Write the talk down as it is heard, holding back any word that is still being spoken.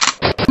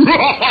Well,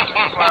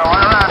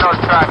 one around those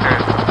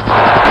tractors.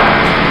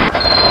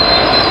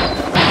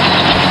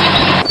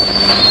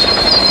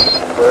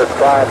 We're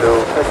trying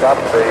to pick up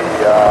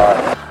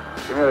the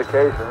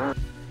communication.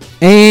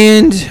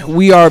 And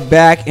we are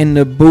back in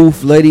the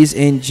booth, ladies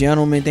and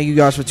gentlemen. Thank you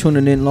guys for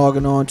tuning in,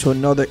 logging on to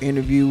another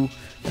interview,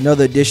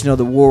 another edition of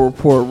the War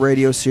Report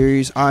radio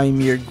series. I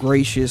am your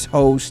gracious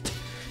host,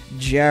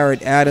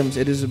 Jared Adams.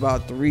 It is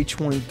about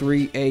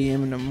 3:23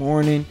 a.m. in the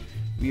morning.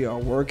 We are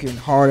working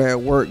hard at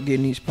work,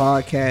 getting these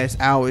podcasts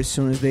out as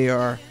soon as they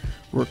are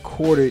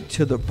recorded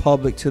to the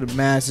public, to the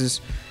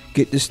masses.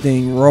 Get this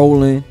thing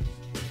rolling.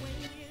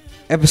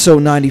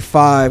 Episode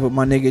 95 with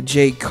my nigga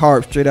Jay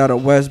Karp, straight out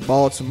of West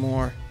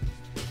Baltimore.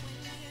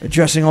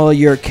 Addressing all of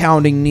your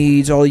accounting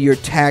needs, all of your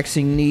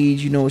taxing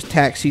needs. You know it's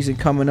tax season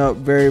coming up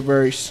very,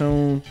 very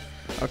soon.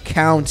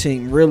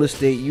 Accounting, real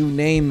estate, you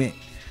name it.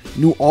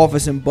 New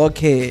office in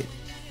Buckhead.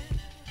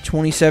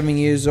 27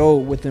 years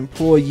old with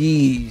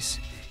employees.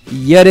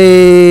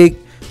 Yeti.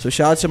 So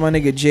shout out to my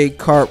nigga Jay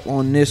Karp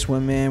on this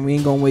one, man. We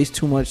ain't gonna waste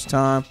too much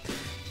time.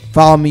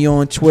 Follow me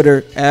on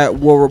Twitter at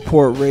War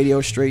Report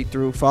Radio straight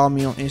through. Follow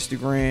me on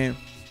Instagram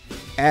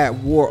at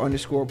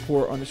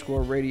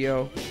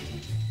War_Report_Radio.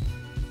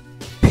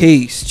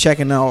 Peace.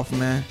 Checking off,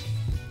 man.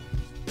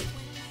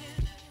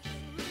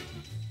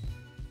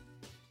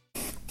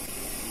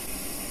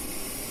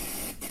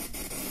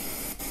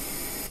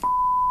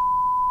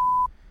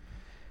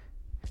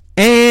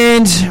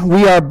 And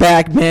we are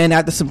back, man,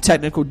 after some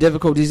technical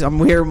difficulties. I'm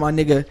here with my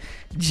nigga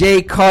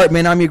Jay Karp,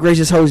 man. I'm your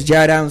gracious host,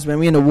 Jared Adams, man.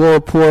 We in the War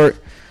Report.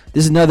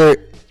 This is another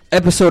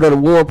episode of the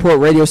War Report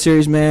radio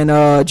series,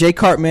 man. Jay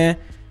Karp, man.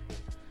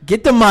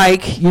 Get the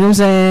mic, you know what I'm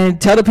saying?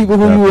 Tell the people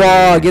who you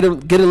are. Get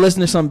a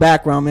listener some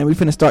background, man. We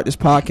finna start this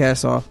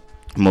podcast off.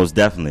 Most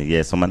definitely,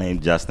 yeah. So my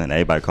name's Justin.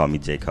 Everybody call me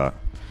Jay Karp.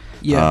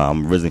 Yeah.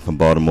 I'm originally from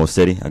Baltimore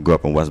City. I grew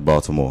up in West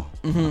Baltimore.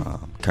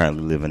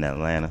 Currently live in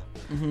Atlanta.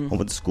 I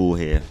went to school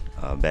here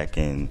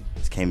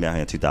came down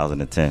here in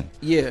 2010.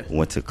 Yeah.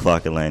 Went to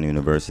Clark Atlanta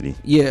University.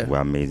 Yeah. Where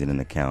I majored in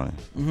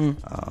accounting.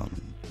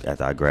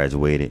 After I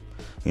graduated,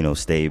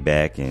 stayed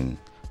back and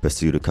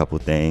pursued a couple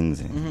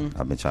things, and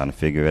I've been trying to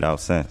figure it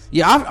out since.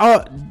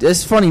 Yeah,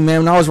 it's funny,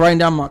 man. When I was writing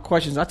down my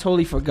questions, I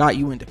totally forgot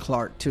you went to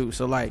Clark too.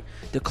 So like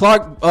the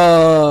Clark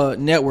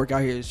network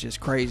out here is just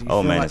crazy.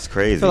 Oh man, it's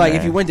crazy. I feel like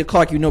man. if you went to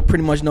Clark,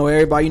 pretty much know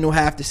everybody. You know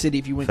half the city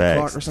if you went to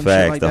Clark or some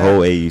shit like the that.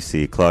 whole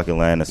AUC, Clark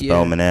Atlanta,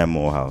 Spelman, and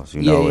Morehouse.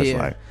 It's yeah.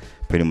 like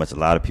pretty much a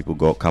lot of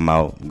people come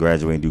out,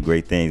 graduate, and do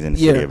great things in the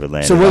city of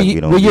Atlanta. So what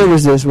year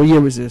was this? What year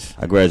was this?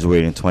 I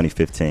graduated in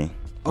 2015.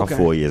 Okay.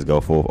 4 years ago,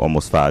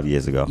 almost 5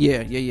 years ago.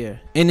 Yeah.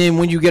 And then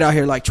when you get out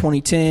here, like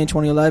 2010,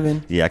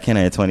 2011? Yeah, I came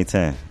out in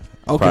 2010. Okay.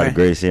 Probably the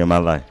greatest year of my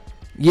life.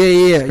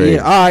 Yeah.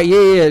 All right,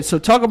 yeah. So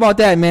talk about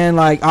that, man.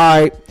 Like,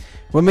 all right,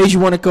 what made you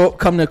want to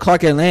come to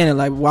Clark Atlanta?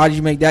 Like, why did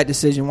you make that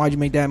decision? Why did you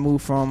make that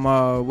move from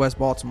West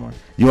Baltimore?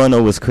 You want to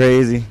know what's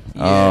crazy?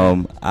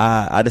 Yeah.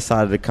 I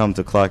decided to come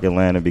to Clark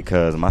Atlanta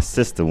because my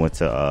sister went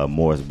to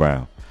Morris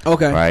Brown.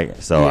 Okay.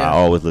 Right? So I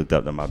always looked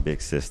up to my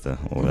big sister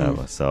or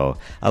whatever. So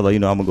I was like,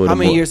 I'm going to go to How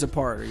many years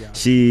apart are y'all?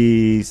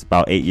 She's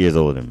about 8 years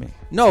older than me.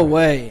 No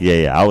way.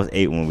 Yeah. I was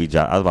 8 when we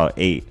dropped. I was about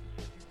 8,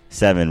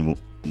 7,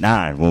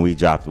 9 when we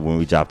dropped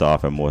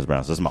off at Morris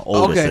Brown. So it's my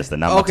older sister,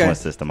 not my twin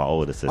sister, my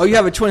older sister. Oh, you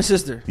have a twin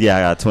sister? Yeah,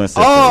 I got a twin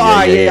sister. Oh,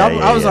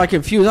 I was like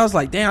confused. I was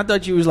like, damn, I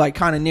thought you was like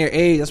kind of near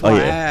age. That's why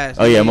I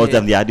asked. Oh yeah, most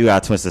definitely. I do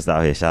got a twin sister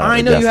out here. Shout out I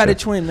to didn't know you had a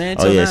Jessica. twin, man.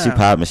 Oh yeah, she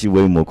popping. She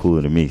way more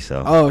cooler than me.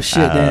 So. Oh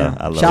shit, damn.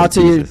 Shout out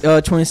to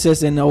your twin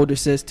sister and the older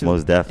sister.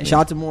 Most definitely. And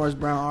shout out to Morris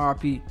Brown,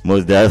 RP.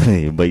 Most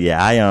definitely. But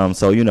yeah, I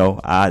so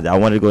I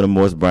wanted to go to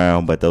Morris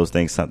Brown, but those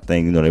things,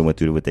 something they went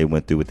through what they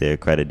went through with their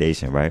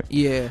accreditation, right?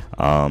 Yeah. So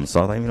I was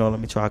like, let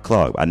me try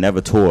Clark. I never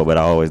toured, but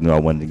I always knew I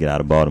wanted to get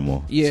out of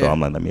Baltimore. Yeah. So I'm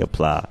like, let me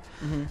apply.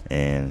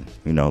 And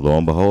lo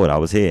and behold, I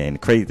was here. And the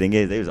crazy thing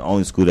is, they was the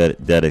only school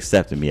that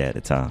accepted me at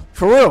the time.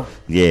 For real?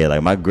 Yeah,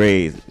 like my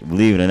grades,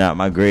 believe it or not,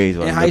 my grades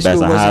wasn't the best in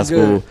wasn't high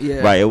school. good. Yeah.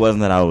 Right, it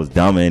wasn't that I was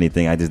dumb or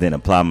anything. I just didn't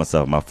apply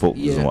myself. My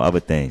focus was on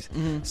other things.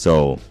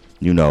 So,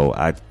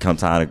 I come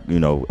time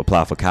to,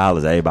 apply for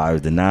college. Everybody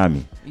was denying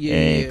me.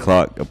 And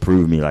Clark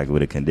approved me like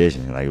with a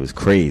condition. Like it was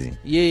crazy.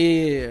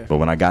 Yeah. But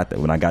when I got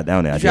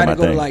down there, I did my thing. You had to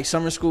go to like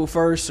summer school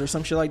first or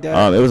some shit like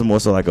that? It was more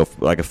so like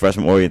a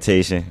freshman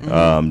orientation.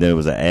 Then it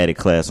was an added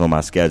class on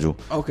my schedule.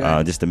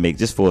 Okay.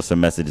 Just for a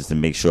semester, just to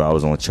make sure I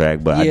was on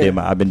track. But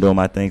I've been doing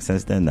my thing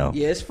since then though.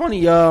 Yeah, it's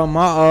funny.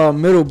 My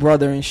middle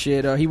brother and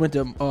shit. He went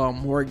to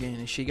Morgan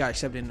and she got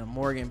accepted into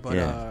Morgan,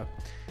 but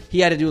he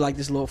had to do like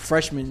this little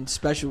freshman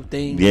special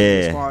thing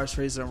as far as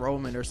for his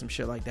enrollment or some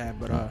shit like that.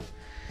 But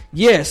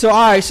so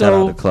all right, so shout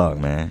out to Clark,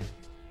 man.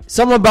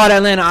 Something about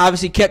Atlanta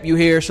obviously kept you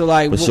here. So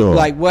like, sure.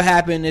 Like what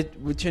happened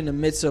within the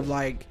midst of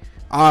like,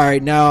 all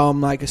right, now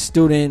I'm like a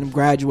student, I'm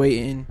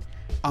graduating,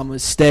 I'm gonna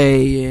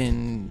stay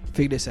and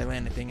figure this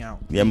Atlanta thing out.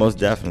 Yeah, most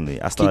definitely.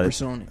 I keep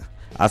pursuing it.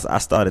 I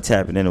started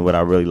tapping into what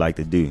I really like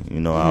to do.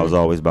 I was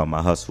always about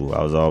my hustle.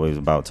 I was always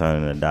about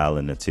turning a dollar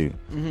into two.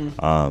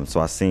 So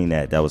I seen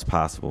that was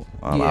possible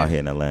out here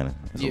in Atlanta.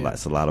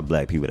 It's a lot of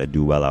black people that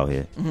do well out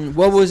here.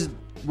 What was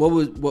what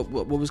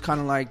was kind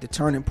of like the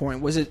turning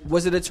point? Was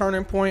it a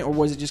turning point, or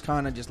was it just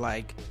kind of just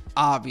like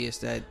obvious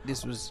that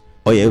this was?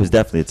 Oh yeah, it was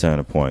definitely a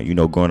turning point. You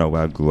know, growing up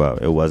where I grew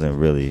up, it wasn't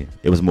really.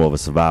 It was more of a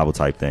survival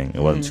type thing. It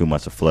wasn't too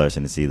much a flourish,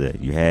 and it's either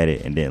you had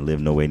it and didn't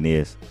live nowhere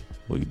near it,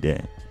 or you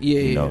didn't. Yeah,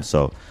 you know.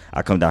 So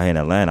I come down here in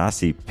Atlanta, I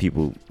see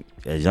people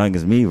as young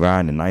as me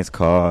riding in nice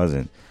cars,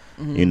 and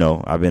you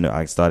know,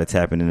 I started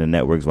tapping into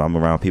networks where I'm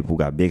around people who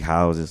got big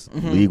houses,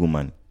 legal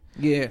money.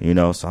 Yeah, you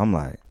know. So I'm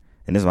like,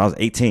 and this when I was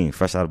 18,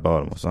 fresh out of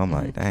Baltimore. So I'm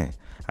like, dang.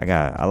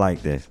 I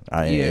like this.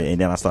 And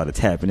then I started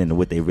tapping into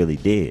what they really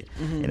did.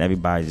 And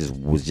everybody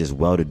was just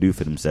well to do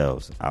for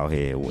themselves out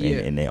here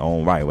in their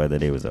own right, whether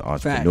they was an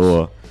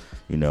entrepreneur,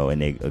 you know,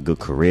 and a good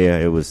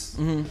career. It was,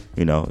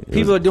 you know.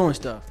 People are doing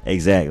stuff.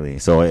 Exactly.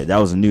 So that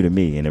was new to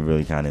me, and it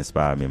really kind of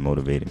inspired me and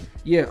motivated me.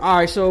 Yeah. All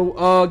right.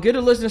 So get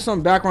a listener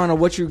some background on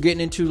what you're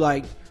getting into,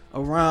 like,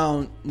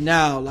 around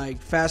now.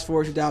 Like, fast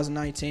forward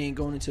 2019,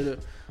 going into the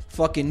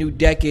fucking new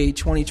decade,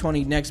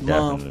 2020 next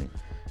month.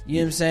 You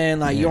know what I'm saying?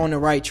 Like, you're on the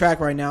right track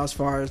right now as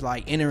far as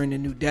like entering the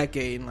new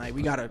decade, and like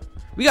we gotta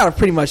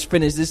pretty much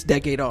finish this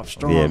decade off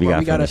strong. Yeah, we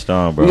gotta finish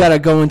strong, bro. We gotta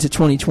go into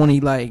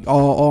 2020 like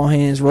all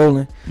hands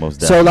rolling. Most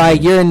definitely. So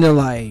like you're into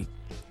like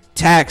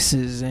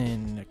taxes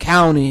and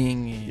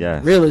accounting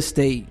and real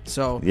estate.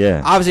 So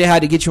obviously I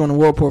had to get you on the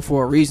World Report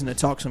for a reason, to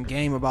talk some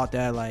game about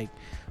that. Like,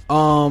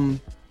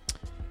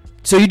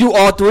 so you do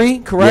all three,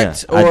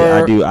 correct?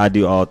 Yeah, I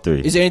do all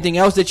three. Is there anything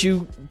else that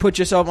you put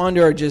yourself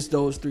under, or just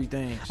those three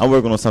things? I'm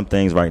working on some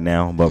things right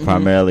now, but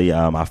primarily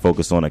I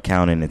focus on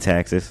accounting and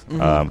taxes.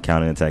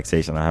 Accounting and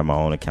taxation. I have my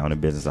own accounting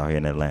business out here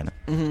in Atlanta,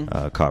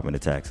 Carpenter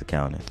Tax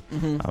Accounting.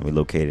 We're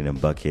located in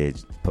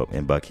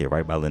Buckhead,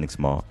 right by Lenox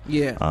Mall.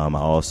 Yeah. I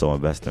also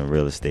invest in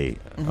real estate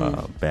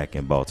back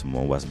in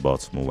Baltimore, West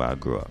Baltimore, where I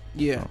grew up.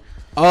 Yeah.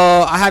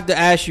 I have to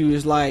ask you,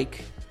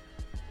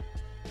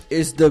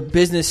 is the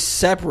business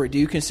separate? Do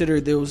you consider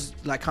those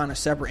like kind of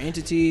separate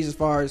entities, as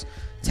far as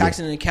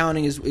taxing and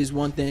accounting is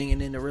one thing, and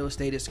then the real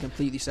estate is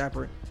completely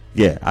separate?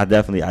 Yeah, I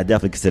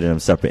definitely consider them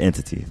separate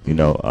entities. You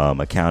know,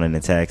 accounting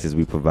and taxes,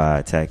 we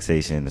provide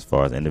taxation as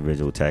far as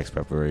individual tax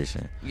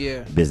preparation,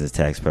 business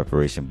tax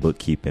preparation,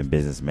 bookkeeping,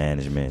 business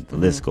management. The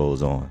list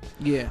goes on.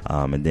 Yeah.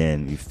 And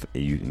then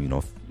you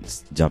know,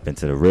 jump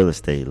into the real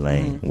estate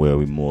lane, where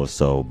we more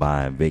so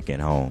buying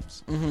vacant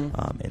homes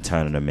and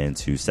turning them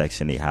into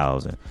Section 8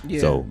 housing.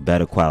 So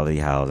better quality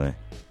housing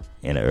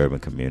in an urban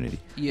community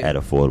at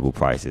affordable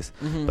prices.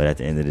 But at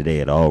the end of the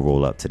day, it all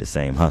roll up to the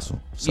same hustle.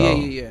 So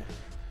yeah.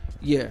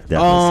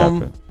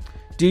 Definitely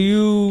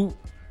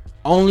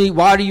separate.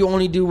 Why do you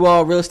only do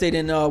real estate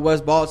in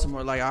West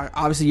Baltimore? Like,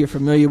 obviously you're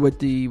familiar with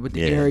the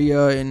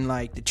area and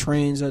like the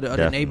trends of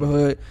the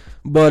neighborhood,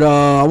 but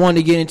I wanted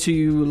to get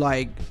into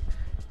like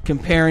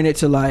comparing it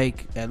to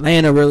like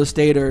Atlanta real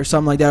estate or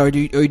something like that, or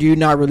do you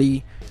not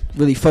really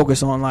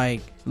focus on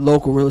like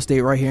local real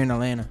estate right here in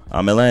Atlanta?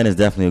 Atlanta is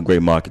definitely a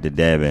great market to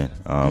dab in,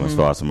 as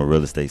far as from a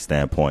real estate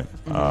standpoint.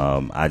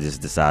 I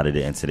just decided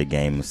to enter the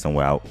game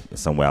somewhere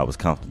I was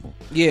comfortable.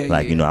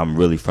 You know, I'm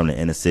really from the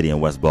inner city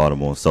in West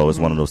Baltimore, so it's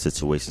one of those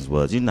situations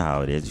where you know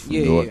how it is. You're from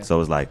New York, so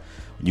it's like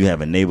you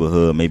have a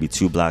neighborhood maybe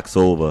 2 blocks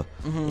over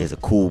is a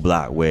cool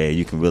block where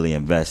you can really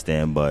invest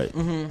in, but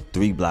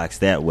 3 blocks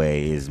that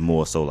way is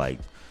more so like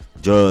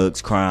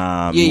drugs,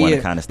 crime. You want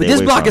to kind of stay away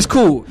from. But this block is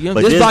cool. You know,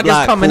 this block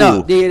is coming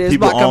up. Yeah, this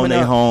people block own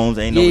their homes.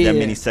 Ain't no that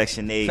many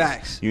Section 8s.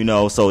 Facts. You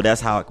know, so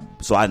that's how.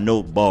 So I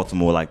know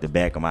Baltimore like the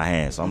back of my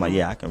hand. So I'm like,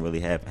 I can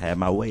really have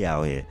my way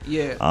out here.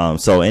 Yeah.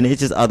 So and it's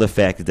just other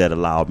factors that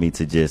allowed me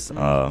to just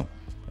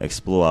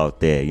explore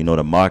out there. You know,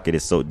 the market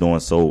is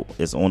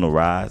it's on the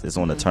rise. It's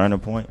on the turning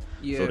point.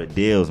 Yeah. So the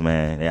deals,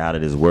 man, they're out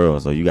of this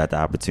world. So you got the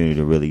opportunity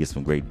to really get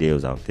some great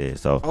deals out there.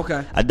 So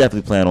I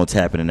definitely plan on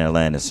tapping in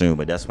Atlanta soon,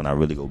 but that's when I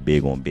really go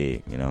big on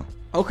big, you know.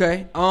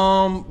 Okay.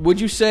 Would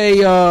you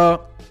say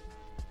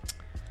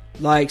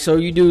like, so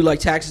you do like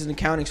taxes and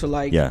accounting, so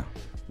like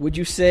would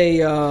you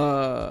say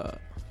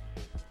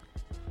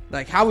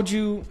like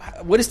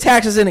what is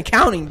taxes and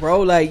accounting,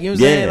 bro? Like, you know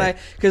what I'm saying? Like,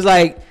 cuz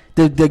like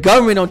the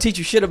government don't teach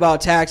you shit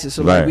about taxes.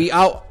 So like we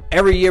out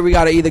every year, we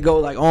got to either go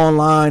like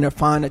online or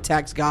find a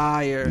tax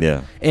guy,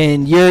 or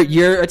and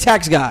you're a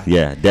tax guy.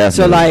 Yeah, definitely.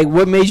 So like,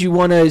 what made you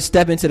want to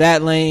step into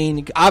that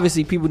lane?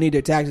 Obviously, people need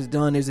their taxes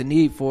done. There's a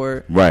need for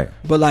it, right?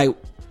 But like,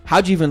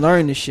 how'd you even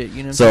learn this shit?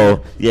 You know.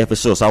 So yeah, for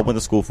sure. So I went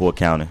to school for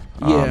accounting,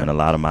 and a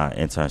lot of my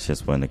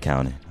internships were in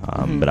accounting.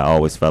 But I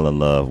always fell in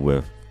love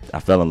with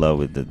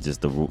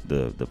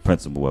the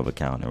principle of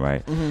accounting,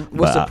 right?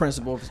 What's the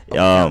principle of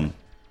accounting?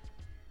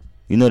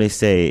 You know, they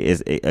say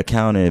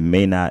accounting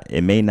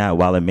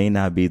while it may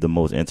not be the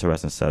most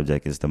interesting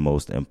subject, it's the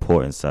most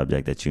important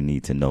subject that you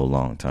need to know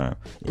long term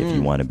if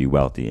you want to be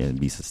wealthy and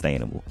be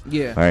sustainable.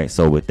 Yeah. All right.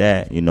 So with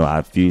that, you know,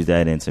 I fused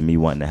that into me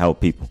wanting to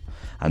help people.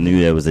 I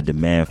knew there was a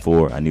demand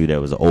for it. I knew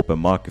there was an open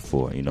market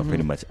for it. You know,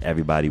 pretty much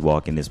everybody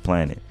walking this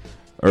planet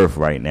earth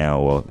right now,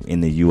 or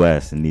in the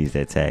U.S., and needs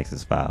their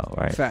taxes filed,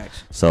 right?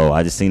 Facts. So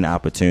I just seen the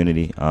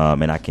opportunity,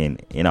 and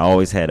I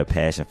always had a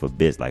passion for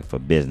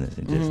business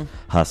and just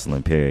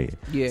hustling, period.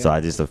 Yeah. So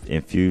I just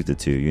infused the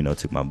two,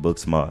 took my book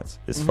smarts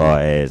as far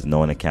as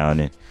knowing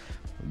accounting,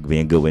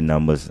 being good with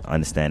numbers,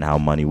 understanding how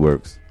money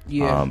works,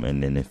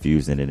 and then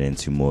infusing it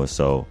into more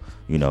so,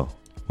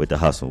 with the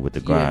hustle, with the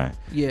grind.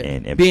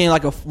 And being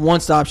like a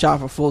one-stop shop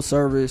for full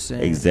service.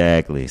 And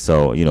exactly.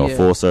 So,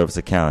 full service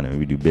accounting.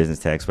 We do business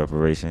tax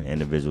preparation,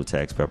 individual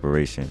tax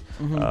preparation,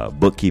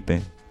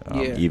 bookkeeping,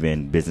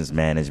 even business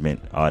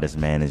management, artist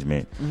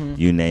management,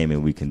 you name it,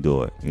 we can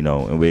do it,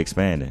 and we're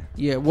expanding.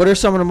 Yeah. What are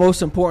some of the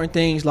most important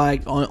things,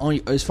 like, on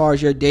as far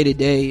as your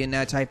day-to-day and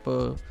that type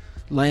of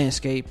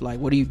landscape? Like,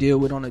 what do you deal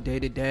with on a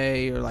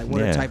day-to-day, or like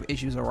what type of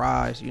issues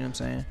arise? You know what I'm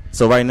saying?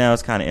 So right now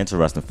it's kind of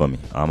interesting for me.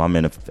 I'm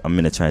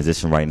in a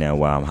transition right now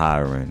where I'm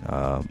hiring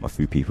a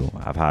few people.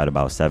 I've hired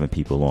about 7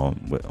 people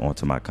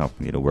onto my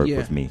company to work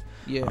with me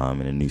in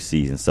a new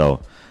season. So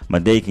my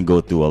day can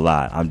go through a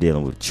lot. I'm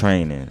dealing with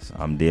trainings.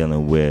 I'm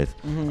dealing with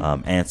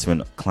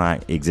answering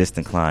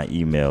existing client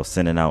emails,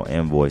 sending out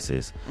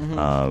invoices,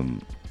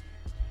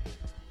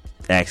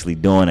 actually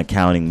doing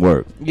accounting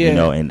work,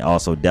 and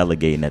also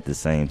delegating at the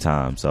same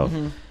time. So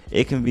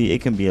it can be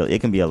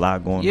a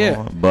lot going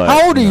on. But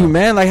how old are you,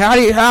 man? Like, how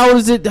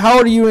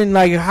old are you, and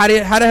like how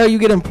the hell you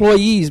get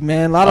employees,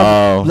 man? A lot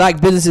of black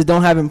businesses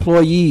don't have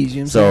employees.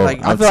 You know what I'm saying?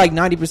 Like, I feel like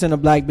 90%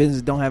 of black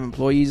businesses don't have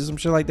employees or some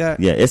shit like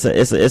that. Yeah,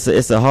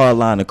 it's a hard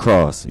line to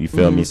cross. You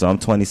feel me? So I'm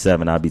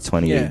 27. I'll be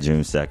 28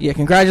 June 2nd. Yeah,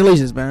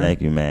 congratulations, man.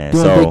 Thank you, man.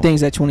 Doing big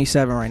things at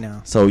 27 right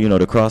now. So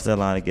to cross that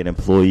line and get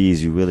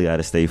employees, you really got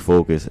to stay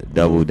focused,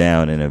 double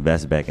down, and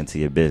invest back into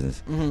your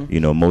business.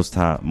 Most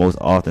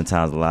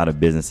oftentimes, a lot of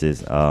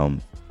businesses,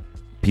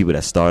 people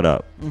that start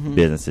up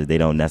businesses, they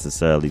don't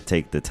necessarily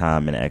take the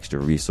time and extra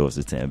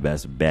resources to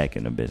invest back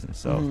in the business.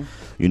 So,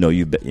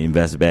 you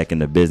invest back in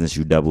the business,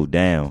 you double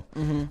down.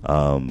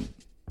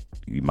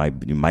 You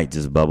might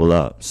just bubble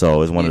up.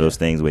 So it's one of those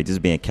things where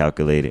just being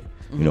calculated,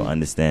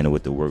 understanding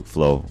what the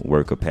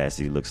work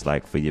capacity looks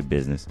like for your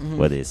business,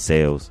 whether it's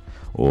sales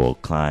or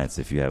clients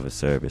if you have a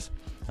service,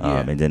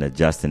 and then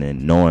adjusting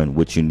and knowing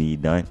what you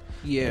need done,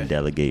 and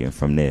delegating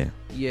from there.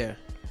 Yeah.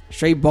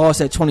 Straight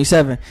boss at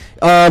 27.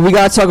 We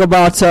gotta talk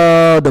about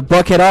the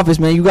Buckhead office,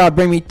 man. You gotta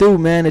bring me through,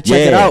 man, to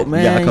check it out,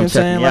 man. You gotta come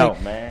check me like,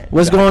 out, man.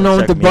 What's going on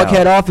with the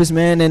Buckhead office,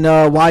 man? And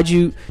why'd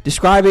you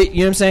describe it? You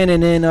know what I'm saying?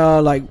 And then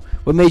like,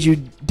 what made you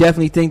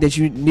definitely think that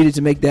you needed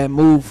to make that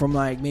move from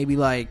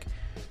maybe a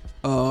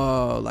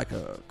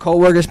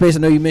co-worker space? I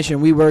know you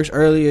mentioned WeWorks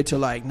earlier, to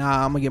like,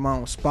 nah, I'm gonna get my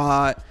own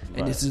spot,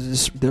 and this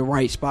is the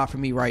right spot for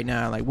me right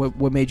now. Like,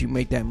 what made you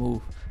make that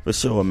move? For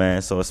sure,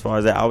 man. So as far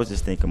as that, I was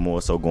just thinking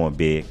more so going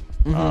big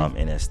in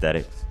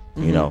aesthetics.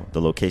 The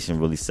location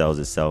really sells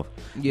itself.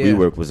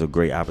 WeWork was a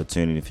great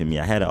opportunity for me.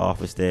 I had an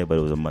office there, but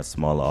it was a much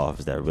smaller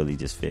office that really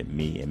just fit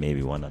me and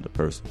maybe one other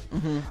person.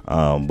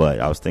 But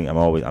I'm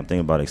thinking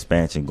about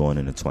expansion going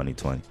into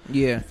 2020.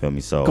 Yeah, you feel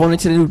me? So going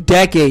into the new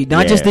decade,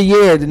 not just the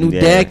year, the new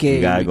decade.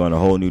 You gotta go on a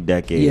whole new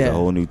decade, a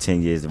whole new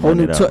 10 years to run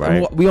it up,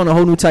 right? We on a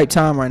whole new type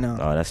time right now.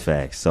 Oh, that's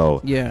facts.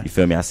 So you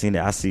feel me? I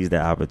seized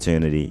that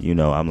opportunity.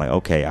 I'm like,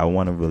 okay, I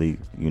want to really,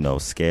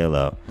 scale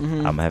up.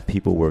 I'm gonna have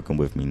people working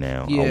with me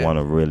now. I want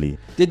to really.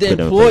 Did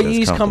the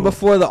employees come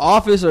before the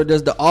office, or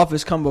does the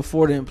office come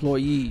before the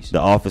employees? The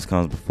office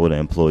comes before the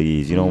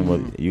employees. You don't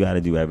really, you got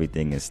to do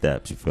everything in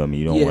steps. You feel me?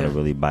 You don't want to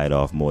really bite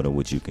off more than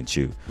what you can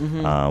chew.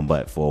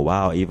 But for a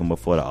while, even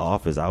before the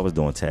office, I was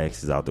doing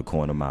taxes out the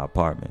corner of my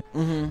apartment.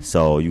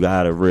 So you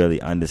got to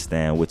really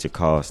understand what your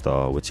costs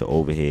are, what your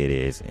overhead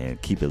is,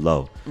 and keep it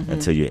low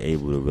until you're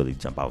able to really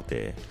jump out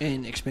there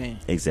and expand.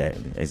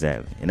 Exactly,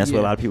 and that's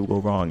where a lot of people go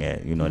wrong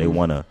at.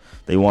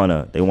 They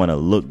wanna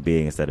look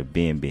big instead of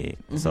being big.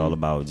 It's all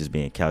about just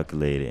being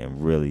calculated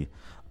and really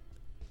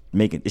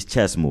making it's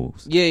chess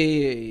moves.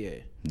 Yeah.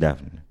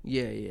 Definitely.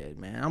 Yeah,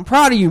 man. I'm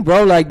proud of you,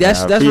 bro. Like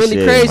that's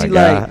really crazy.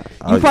 Like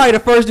you probably the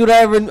first dude I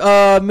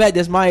ever met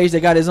that's my age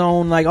that got his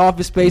own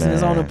office space and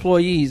his own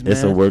employees, man.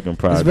 It's a work in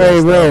progress. It's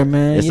very rare,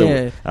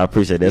 man. I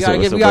appreciate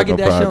that. We gotta get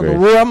that shit on the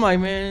war. I'm like,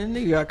 man,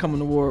 nigga gotta come on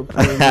the war,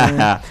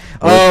 man.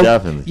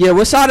 Definitely. Yeah,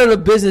 what side of the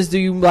business do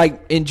you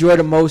enjoy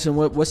the most, and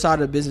what side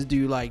of the business do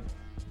you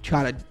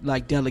try to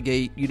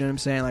delegate? You know what I'm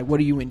saying? Like, what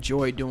do you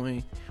enjoy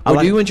doing? Or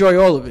do you enjoy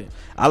all of it?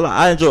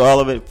 I enjoy all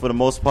of it for the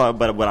most part,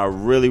 but what I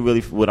really,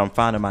 what I'm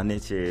finding my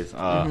niche is,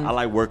 I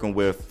like working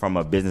with from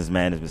a business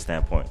management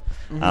standpoint.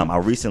 I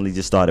recently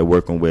just started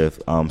working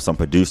with some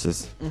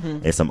producers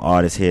and some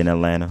artists here in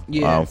Atlanta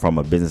from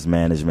a business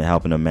management,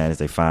 helping them manage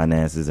their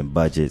finances and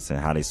budgets and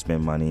how they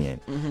spend money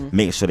and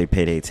making sure they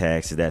pay their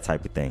taxes, that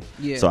type of thing.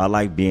 Yeah. So I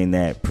like being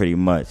that pretty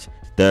much.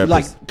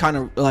 Therapist.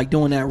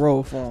 Doing that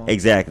role for them.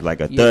 Exactly, like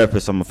a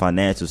therapist from a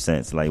financial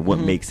sense, like what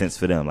makes sense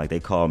for them. Like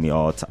they call me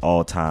all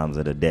times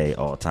of the day,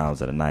 all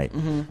times of the night,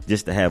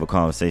 just to have a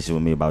conversation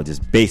with me about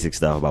just basic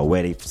stuff about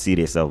where they see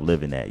themselves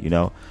living at,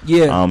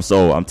 Yeah.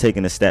 So I'm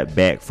taking a step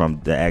back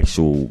from the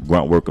actual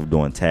grunt work of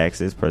doing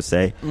taxes per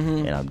se,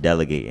 and I'm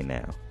delegating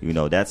now. You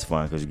know, that's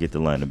fun because you get to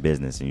learn the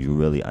business and you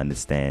really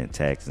understand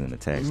taxes and the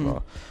tax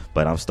law.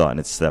 But I'm starting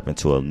to step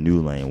into a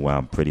new lane where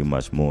I'm pretty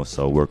much more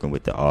so working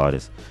with the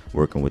artists,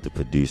 working with the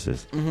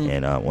producers,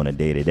 and on a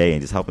day to day,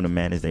 and just helping them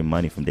manage their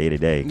money from day to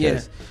day.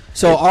 Yeah.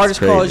 So artist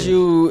calls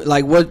you,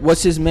 like,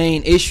 what's his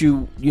main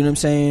issue? You know what I'm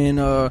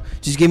saying?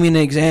 Just give me an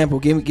example.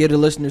 Give the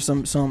listener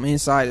some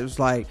insight. It was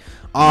like,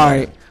 all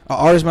right, an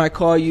artist might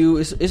call you.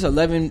 It's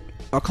 11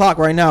 o'clock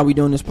right now. We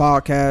doing this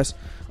podcast.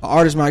 An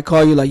artist might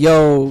call you like,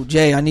 yo,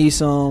 Jay, I need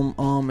some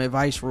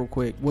advice real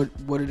quick. What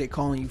are they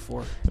calling you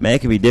for? Man, it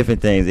can be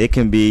different things. It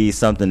can be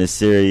something as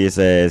serious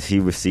as he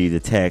received a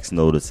tax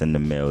notice in the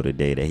mail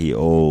today that he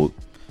owed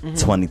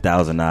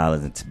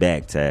 $20,000 in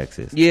back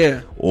taxes.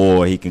 Yeah.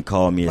 Or he can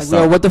call me like,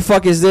 yo, what the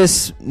fuck is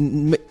this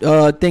thing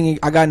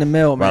I got in the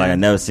mail, man? Right, like I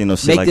never seen no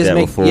shit like that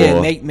before.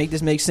 Yeah, make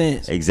this make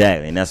sense.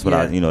 Exactly, and that's what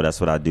that's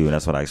what I do, and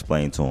that's what I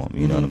explain to him.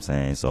 You know what I'm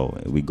saying? So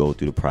we go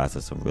through the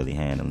process of really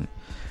handling it.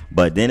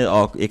 But then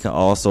it can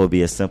also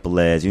be as simple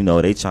as, you know,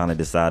 they trying to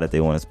decide if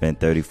they want to spend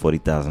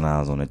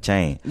 $30,000-$40,000 on a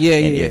chain.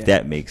 If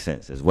that makes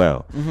sense as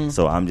well.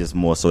 So I'm just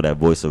more so that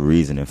voice of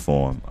reasoning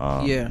for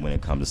them when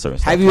it comes to certain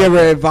stuff. Have you ever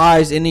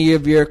advised any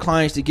of your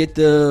clients to get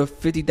the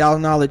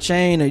 $50,000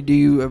 chain, or do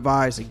you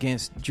advise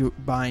against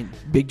buying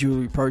big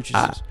jewelry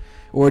purchases?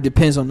 Or it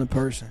depends on the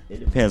person?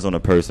 It depends on the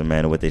person,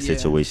 man, and what their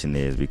situation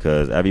is,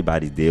 because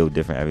everybody's deal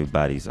different.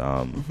 Everybody's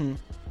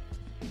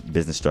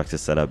business structure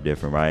set up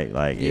different, right?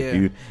 Like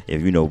if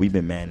you know, we've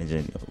been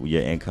managing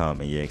your income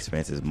and your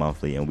expenses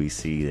monthly, and we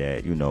see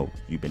that, you know,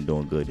 you've been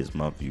doing good this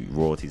month, you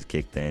royalties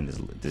kicked in,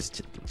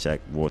 this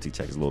royalty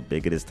check is a little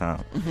bigger this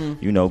time,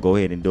 you know, go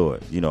ahead and do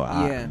it, you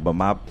know. But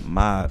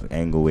my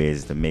angle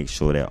is to make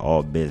sure that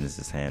all business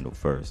is handled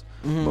first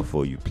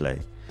before you play.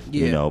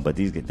 You know, but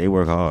they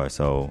work hard,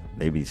 so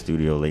they be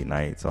studio late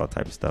nights, all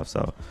type of stuff.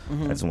 So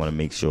I just want to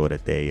make sure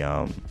that they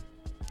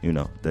you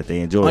know, that they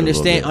enjoy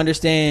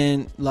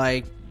understand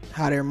like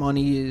how their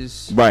money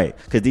is, right?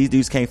 Because these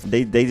dudes came from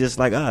they just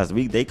like us.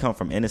 They come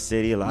from inner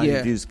city. A lot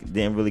of these dudes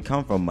didn't really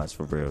come from much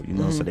for real, you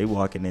know. So they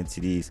walking into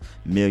these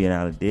 $1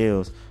 million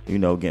deals, you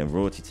know, getting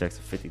royalty checks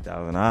of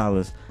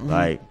 $50,000.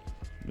 Like,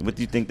 what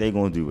do you think they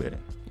gonna do with it?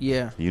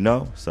 Yeah, you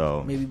know.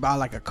 So maybe buy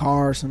like a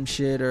car or some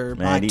shit, or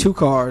buy 2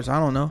 cars. I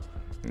don't know.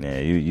 Yeah,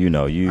 you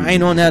know, I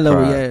ain't on that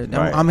level yet.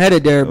 Right. I'm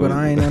headed there, but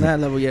I ain't on that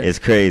level yet. It's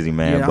crazy,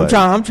 man. Yeah, but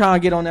I'm trying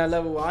to get on that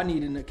level where I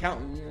need an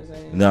accountant. You know what I'm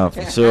saying? No,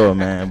 for sure,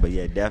 man. But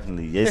yeah,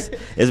 definitely,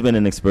 it's been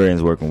an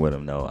experience working with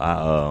him,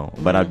 though.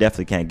 But I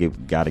definitely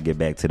got to get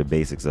back to the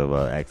basics of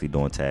actually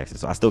doing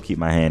taxes. So I still keep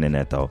my hand in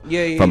that, though.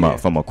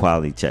 From a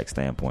quality check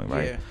standpoint,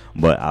 right? Yeah.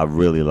 But I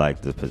really like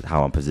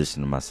how I'm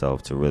positioning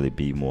myself to really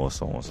be more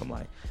so on some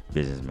like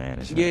business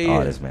management,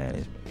 artist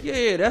management.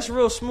 Yeah, that's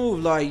real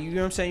smooth. Like, you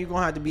know what I'm saying? You're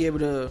going to have to be able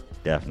to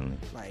definitely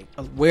like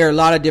wear a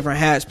lot of different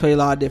hats, play a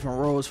lot of different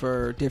roles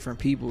for different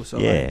people. So,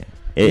 you know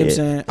what I'm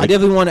saying? I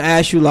definitely want to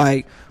ask you,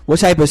 like, what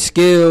type of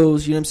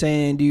skills, you know what I'm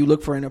saying, do you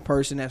look for in a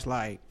person that's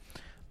like,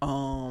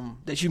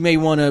 that you may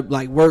want to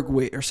like work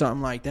with or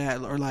something like that?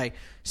 Or like,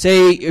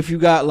 say if you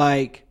got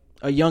like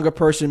a younger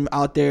person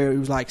out there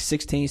who's like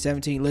 16,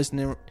 17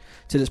 listening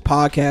to this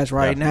podcast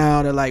right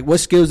now, they're like, what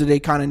skills do they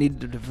kind of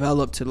need to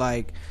develop to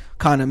like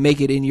kind of make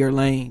it in your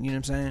lane? You know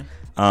what I'm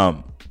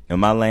saying? In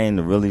my lane,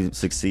 to really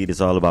succeed,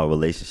 it's all about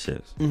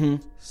relationships.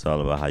 It's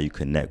all about how you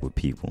connect with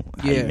people,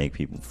 how you make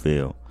people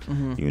feel.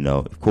 You know,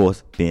 of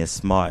course, being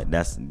smart,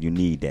 you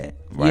need that,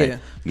 right?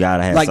 You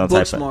gotta have like some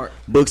type of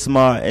book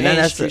smart and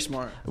that's street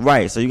smart,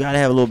 right? So you gotta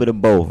have a little bit of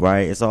both,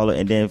 right? It's all,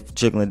 and then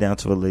trickling down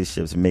to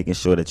relationships and making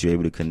sure that you're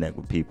able to connect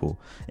with people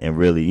and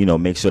really, you know,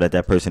 make sure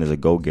that person is a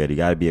go-getter. You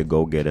gotta be a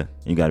go-getter.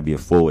 You gotta be a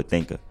forward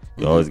thinker.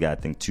 You always got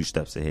to think 2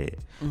 steps ahead,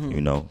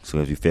 you know. So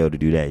if you fail to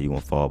do that, you're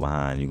going to fall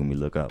behind. You're going to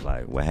look up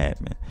like, what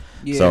happened?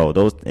 So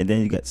and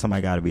then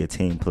somebody got to be a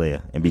team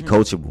player and be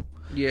coachable.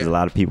 Because a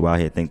lot of people out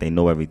here think they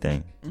know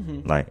everything.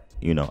 Like,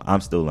 you know,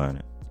 I'm still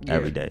learning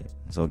every day.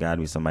 So it got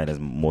to be somebody that's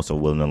more so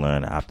willing to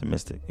learn and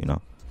optimistic, you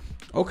know.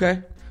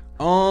 Okay.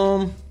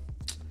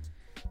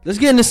 Let's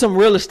get into some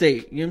real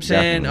estate. You know what I'm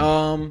saying?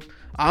 Definitely.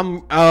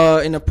 I'm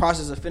in the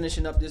process of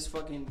finishing up this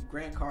fucking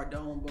Grant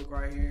Cardone book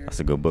right here.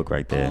 That's a good book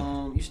right there.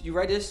 You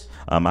read this?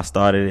 I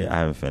started it. I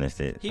haven't finished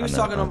it. He's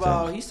talking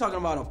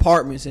about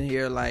apartments in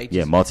here, like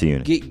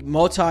multi-unit.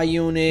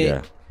 Multi-unit.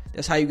 Yeah.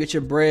 That's how you get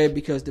your bread,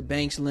 because the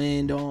banks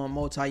lend on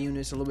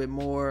multi-units a little bit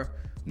more.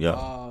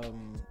 Yeah.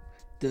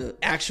 The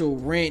actual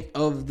rent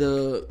of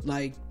the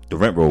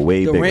rent roll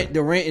way bigger.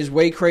 The rent is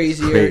way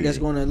crazier. That's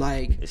going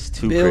to it's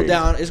too build crazy.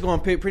 Down. It's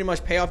going to pretty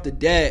much pay off the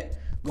debt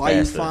while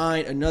you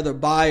find another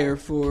buyer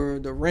for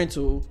the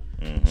rental.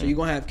 So you're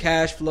going to have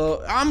cash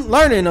flow. I'm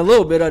learning a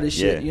little bit of this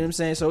shit. You know what I'm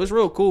saying? So it's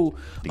real cool.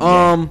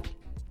 But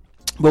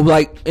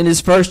like in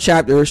this first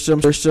chapter, there's some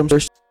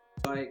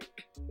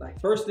like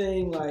first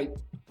thing, like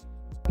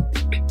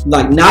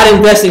not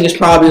investing is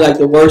probably like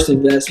the worst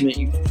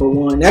investment for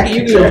one.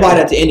 You can apply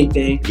that to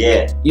anything.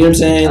 Yeah. You know what I'm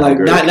saying? Like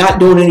not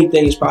doing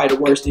anything is probably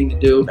the worst thing to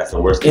do. That's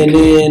the worst thing.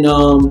 And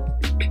then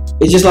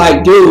it's just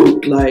like,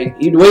 dude, like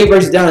the way he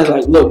breaks it down is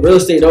like, look, real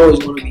estate always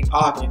going to be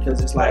popping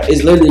because it's like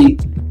it's literally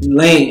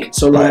land.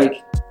 So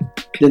like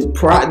the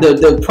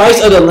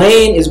price of the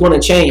land is going to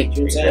change.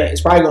 You know what I'm saying?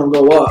 It's probably going to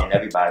go up. And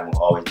everybody will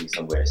always need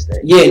somewhere to stay.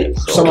 Yeah,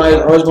 so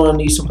somebody's always going to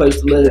need some place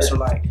to live. Yeah. So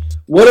like,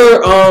 what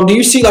are do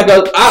you see like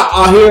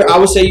I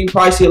would say you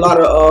probably see a lot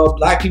of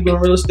black people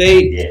in real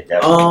estate. Yeah,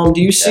 definitely.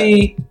 Do you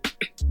see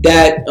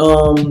that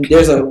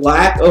there's a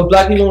lack of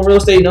black people in real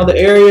estate in other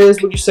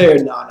areas? Would you say or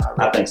no? Not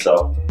really? I think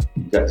so.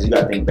 Because you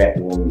got to think back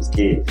to when we was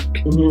kids.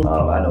 Mm-hmm.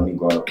 I know me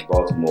growing up in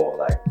Baltimore,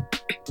 like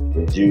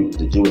the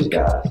Jewish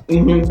guys.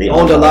 Mm-hmm. They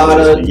owned a lot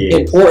of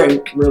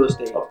important real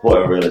estate.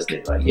 Important real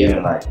estate, like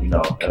even like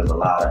there's a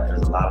lot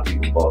of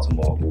people in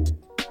Baltimore who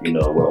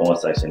were on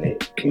Section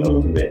 8. They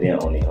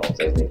didn't own their home.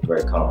 Section 8 is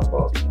very common in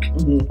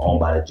Baltimore. Owned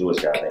by the Jewish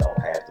guys, they own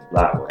half the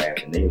block or half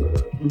the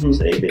neighborhood.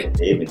 So they've been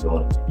doing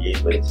it for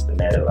years, but it's just a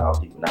matter of how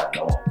people not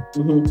knowing.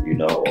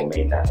 Or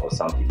may not, or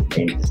some people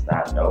may just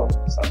not know.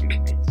 Some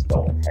people may just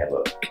don't have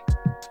a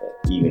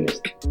evenness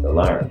to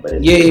learn. But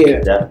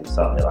it's definitely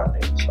something that I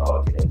think we should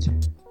all get into.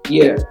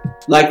 Yeah,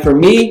 like for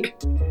me,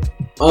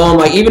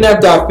 like even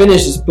after I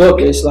finish this book,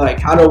 it's like,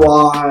 how do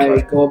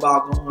I go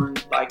about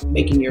like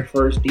making your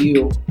first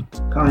deal,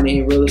 kind of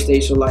in real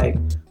estate? So like,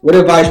 what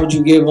advice would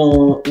you give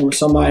on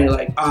somebody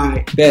like,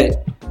 I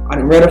bet I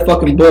done read a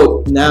fucking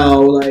book.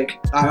 Now like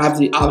I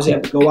obviously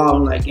have to go out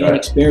and like gain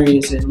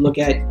experience and look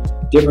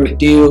at different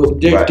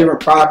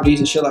different properties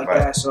and shit like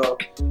that. So,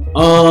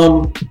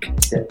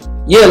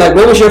 like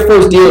what was your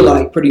first deal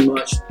like, pretty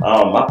much?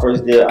 My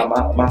first deal,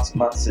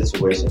 my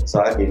situation.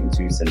 So I gave you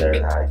 2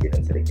 scenarios how to get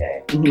into the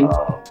game.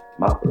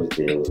 My first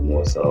deal was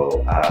more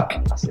so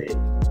I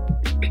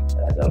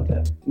jumped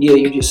in. Yeah,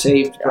 you just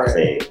saved. I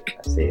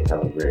saved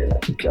hella bread and I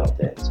just jumped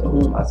in. So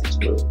my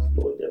situation was a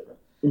little different.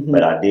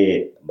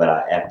 But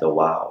after a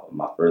while,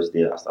 my first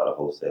deal, I started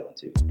wholesaling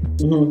too.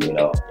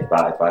 If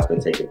I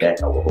could take it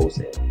back, I would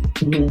wholesale.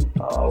 I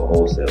would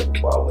wholesale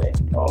before I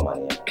went all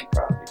money into the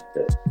property,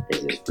 because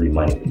it's just free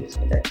money for just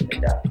connecting the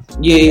dots.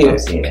 I'm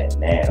seeing that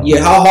now.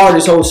 Yeah, how hard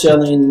is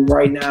wholesaling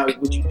right now?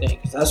 What you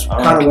think? That's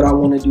kind of what I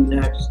want to do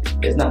next.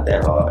 It's not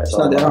that hard. It's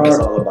not that hard. It's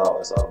all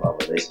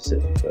about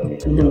relationships. You feel me?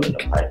 And building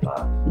a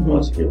pipeline.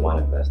 Once you get one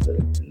investor,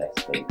 the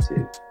next thing 2,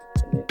 and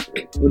then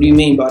 3. What do you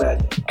mean by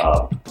that?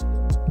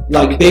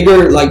 Like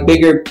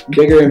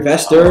bigger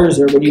investors,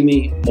 or what do you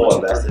mean? More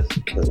investors,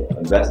 because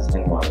investors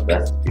hang around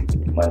investors. People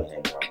with money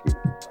hang around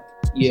people.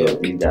 Yeah. So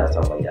these guys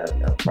talk about,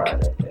 got a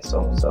project and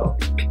so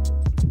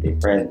their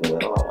friends go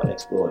like, I want to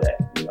explore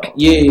that.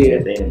 Yeah.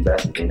 If they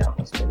invest, they're not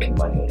going to spend any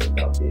money on this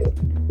dumb deal.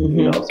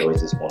 So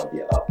it's just going to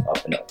be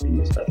up and up for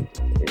you, especially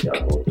if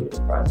y'all go through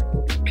the project,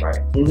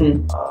 right? You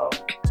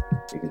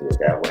can do it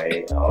that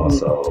way.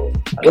 Also,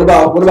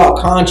 what about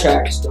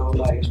contracts though?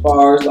 Like as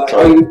far as like,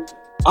 are you?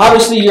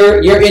 Obviously,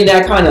 you're in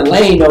that kind of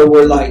lane though,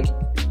 where like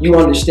you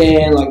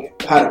understand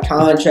like how the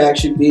contract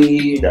should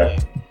be,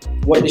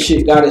 what the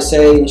shit gotta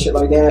say and shit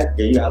like that.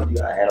 Yeah, you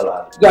gotta have a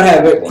lot. You gotta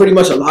have pretty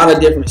much a lot of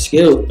different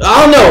skills.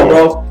 I don't know,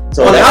 bro.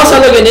 So on the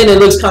outside looking in, it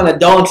looks kind of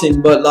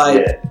daunting, but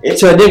like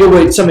to a nigga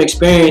with some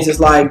experience, it's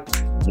like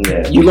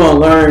you're gonna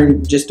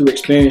learn just through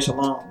experience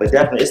alone. But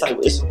definitely,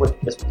 it's what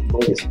the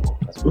lawyers for.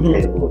 That's what they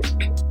pay the lawyers for.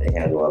 They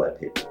handle all that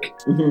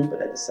paperwork.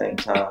 But at the same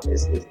time,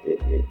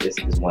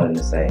 it's one and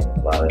the same.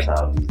 A lot of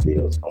times these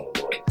deals come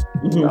with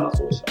lawyers. You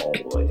also it's your own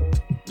lawyer.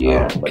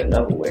 Yeah. But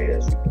another way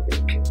that you can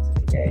really get into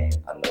the game,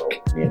 I know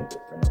me and a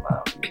good friend of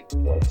mine, we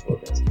went to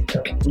events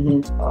together.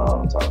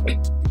 Talking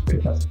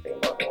pretty much the thing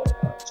about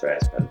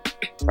doing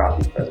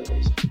property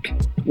preservation.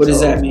 What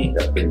does that mean?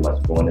 That's pretty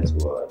much going into an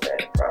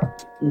abandoned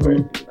property. Where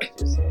it's pretty much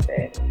just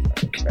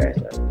abandoned, trash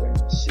everywhere,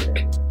 shit.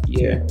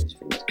 Yeah. It's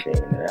pretty much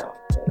cleaning it out.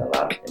 And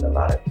a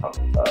lot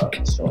of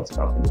insurance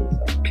companies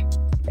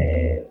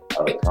and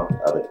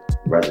other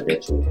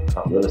residential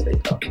real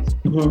estate companies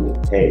will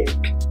pay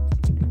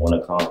on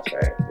a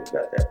contract to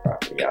gut that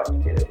property out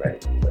and get it ready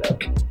for whatever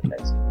the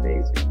next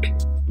phase.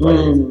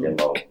 Whether it's a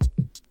demo,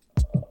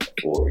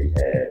 or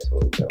rehabs, or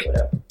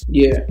whatever.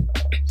 Yeah.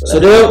 So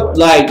they'll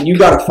like, you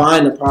gotta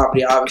find the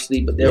property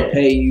obviously, but they'll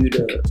pay you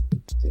to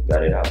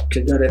gut it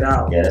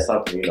out. Yeah, that's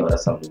something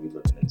that's something we're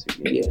looking into.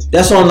 Yeah,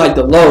 that's on like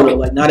the low though.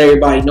 Like not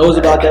everybody knows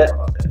about that.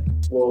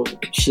 Well,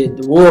 shit,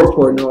 the War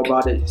Report know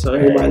about it, so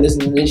everybody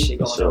listening to this shit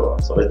going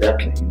on. So it's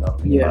definitely, it's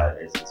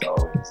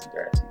always a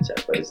guarantee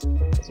check, but it's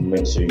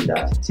make sure you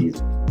dot your T's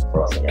and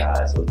crossing your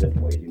eyes. So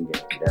different ways you can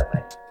get into that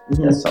lane.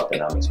 That's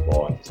something I'm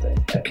exploring, just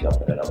to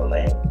jump in another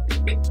lane.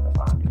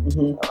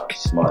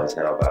 She's smart as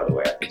hell, by the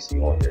way. I think she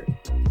on here.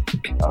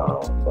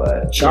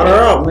 But shout her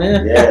out,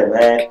 man. Yeah,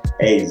 man.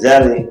 Hey,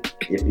 Zelly,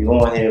 if you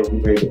on here,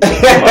 we ready to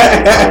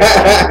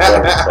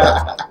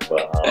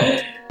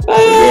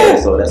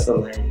so that's the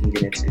lane you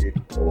can get into,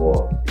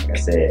 or like I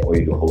said, or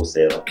you do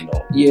wholesale,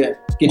 Yeah,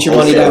 get your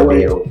money that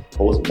way.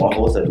 One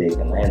wholesale deal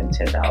can land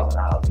you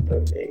 $10,000 in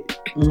 30 days.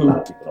 A lot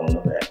of people don't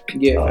know that.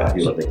 Yeah, a lot of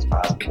people think it's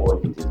possible,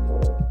 or you just go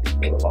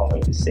a long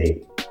way to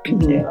save.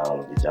 And you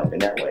jump in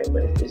that way,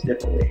 but it's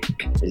different ways.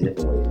 There's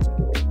different ways you can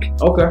do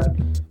it. Okay.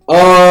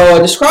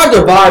 Describe the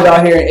vibe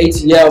out here in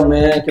ATL,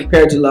 man,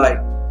 compared to like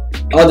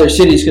other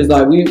cities, because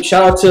like we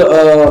shout out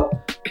to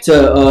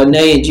to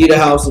Nay and Jeter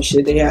House and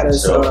shit. They had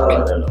us. So, you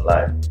know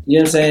what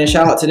I'm saying?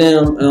 Shout out to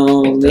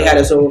them. They had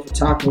us over for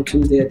Taco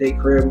Tuesday at their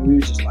crib, and we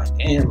was just like,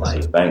 damn,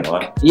 like, bang,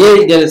 right? yeah,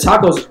 the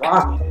tacos is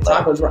rocking.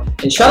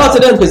 And shout out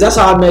to them because that's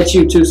how I met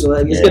you too. So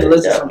like, it's good to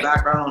listen to some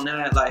background on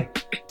that.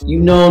 Like, you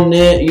know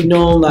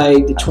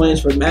like the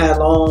twins for mad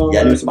long.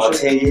 Yeah, it's about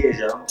 10 years,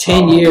 yo.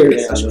 10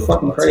 years. That's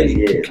fucking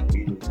crazy. 10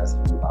 years.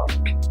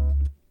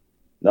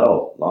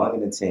 No, longer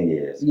than 10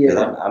 years. Yeah.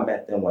 I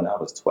met them when I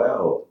was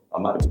 12.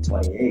 I'm about to be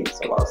 28,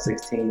 so about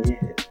 16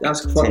 years.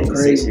 That's fucking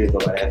crazy. 6 years ago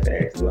by that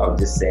fact. I was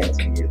just saying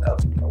 10 years a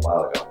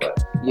while ago, but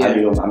I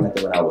knew them. I met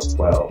them when I was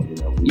 12. You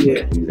know,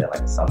 we was at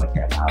like a summer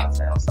camp, out of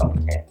town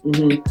summer camp,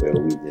 where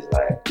we just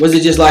like. Was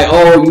it just like,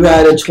 oh, you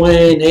had a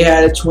twin, they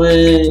had a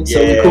twin,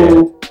 something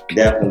cool?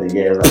 Definitely,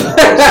 yeah. It was like,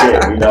 oh,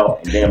 shit, you know.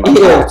 And then my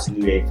pops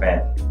knew their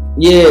family.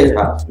 Yeah.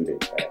 My pops knew their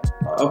family.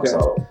 Okay.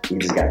 So we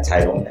just got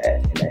tight on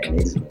that, and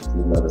they just been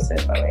cool ever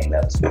since. I ain't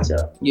never switch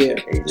up. Yeah.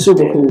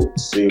 Super cool.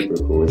 Super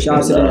cool.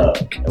 Shout out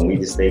to them. And we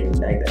just stayed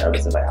connected ever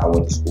since. Like I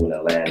went to school in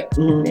Atlanta,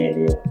 and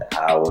then went to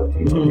Howard,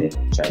 you know, then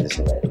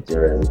transitioned back to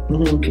Jersey.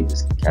 We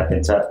just kept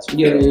in touch.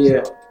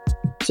 Yeah.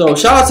 So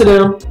shout out to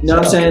them. You know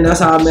what I'm saying? That's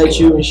how I met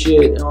you and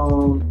shit.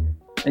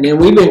 And then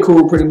we've been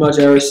cool pretty much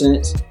ever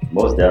since.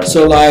 Most definitely.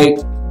 So like.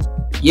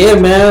 Yeah,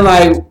 man,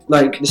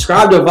 like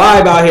describe the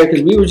vibe out here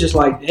because we were just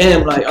like,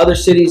 damn, like other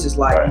cities is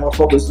like more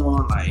focused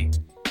on like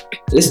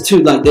it's too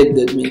like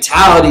the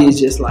mentality is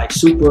just like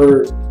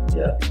super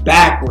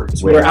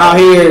backwards. Where out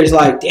here is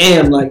like,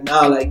 damn, like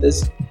now like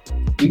this,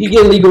 you can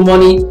get legal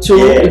money too.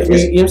 If you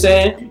know what I'm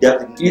saying? You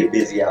definitely get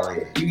busy out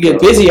here. You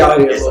get busy out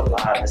here. It's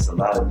a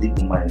lot of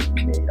legal money to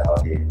be made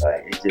out here.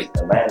 Like it's just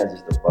Atlanta,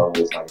 just the bubble.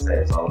 It's like I said,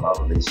 it's all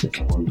about relationships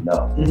and who you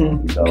know. You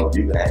know,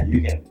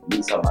 you can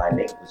meet somebody and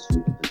they can put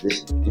you in a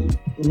position to eat.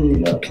 You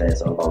know what I'm saying?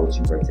 It's all about what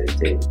you bring to the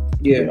table.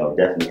 Yeah. You know,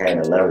 definitely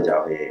having leverage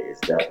out here is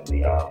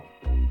definitely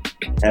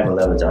having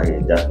leverage out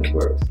here definitely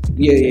works.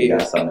 Yeah. You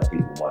got something that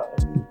people want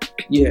and need.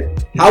 Yeah.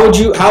 How would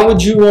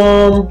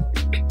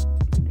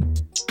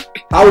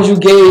you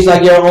gauge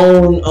like your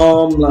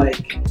own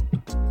like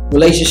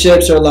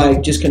relationships or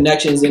like just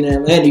connections in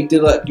Atlanta?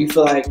 Do you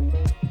feel like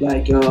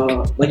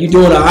you're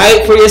doing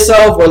alright for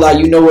yourself, or like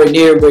you nowhere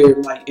near where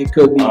like it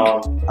could be?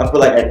 I feel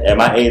like at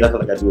my age, I feel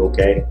like I do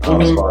okay as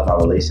far as my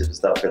relationships and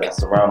stuff, because I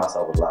surround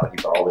myself with a lot of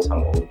people. I always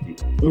hung with older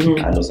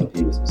people. I know some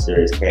people with some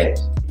serious cash,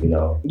 you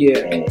know. Yeah.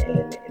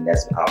 And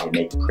that's how they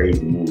make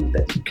crazy moves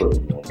that just put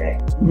me on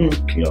game.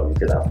 You know,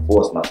 because I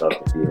forced myself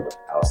to be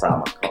outside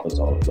my comfort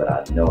zone, what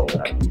I know,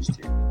 what I'm used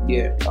to.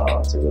 Yeah.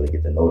 To really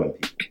get to know them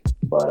people.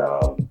 But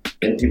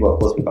then people, of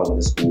course, people I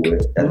went to school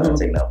with. That's not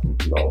taking out from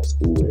people I went to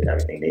school with.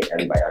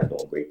 Everybody out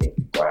doing great things,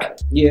 grinding.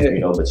 Yeah. You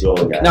know, but you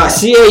always got.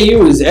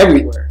 CAU is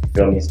everywhere. You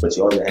feel me? But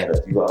you always gotta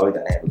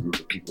have a group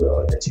of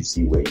people that you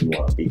see where you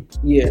want to be.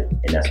 Yeah.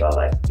 And that's what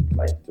I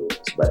like to do.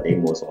 But they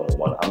more so on the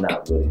one. I'm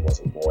not really more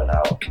so going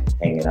out,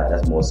 hanging out.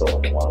 That's more so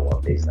on the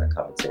one-on-one basis. I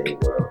come into their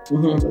world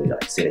and really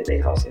like sit at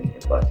their house in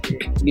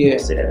Buckhead. Yeah.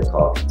 Sit at a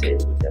coffee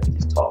table with them and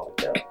just talk with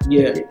them.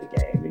 Yeah. Get the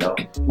game, you know.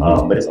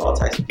 But it's all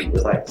types of people.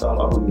 It's all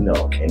about who you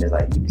know, and it's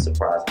like you'd be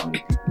surprised how many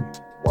people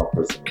one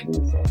person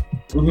removed from.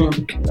 You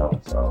know,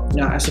 so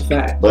that's a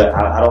fact. But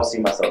I don't see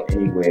myself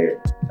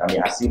anywhere. I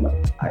mean,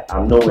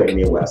 I'm nowhere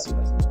near where I see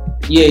myself.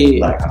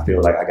 Yeah. Like I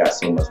feel like I got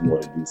so much more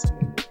to do. So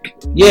many more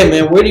people. Yeah,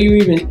 man.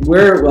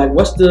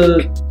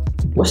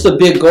 What's the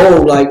big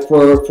goal like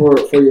for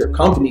your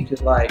company?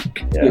 Because like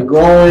you're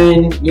growing.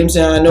 You know what I'm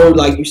saying? I know,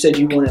 like you said,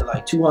 you wanted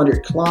like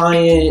 200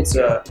 clients.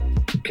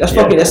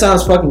 That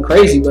sounds fucking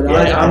crazy, but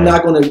I'm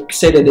not gonna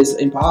say that it's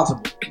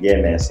impossible. Yeah,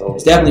 man. So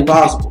it's definitely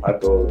possible. My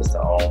goal is to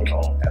own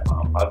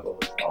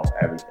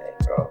everything,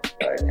 bro.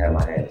 Like have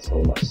my hand in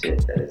so much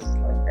shit that it's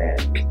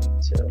like,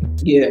 chill.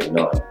 Yeah. You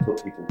know, and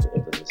put people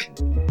in position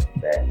to be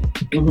back.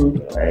 You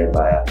know,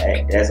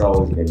 everybody. That's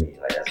always been me.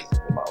 Like that's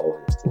just what my old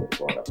head story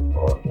growing up in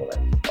Baltimore.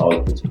 Like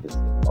always put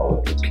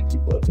your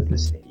people in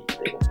position to eat.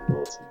 They gonna be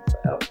loyal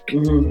to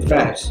you forever.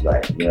 Facts.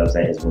 Like you know what I'm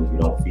saying? It's when you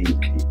don't feed the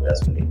people.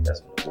 That's when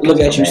look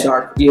at you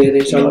start. Yeah, they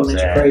start looking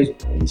at you crazy.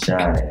 And you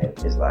shine, and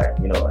it's like,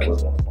 you know, like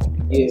what's going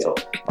on. Yeah. So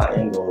my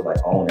end goal is like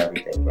own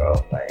everything, bro.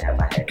 Like have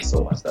my hand in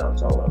so much stuff.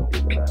 So I want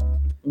people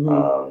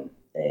now.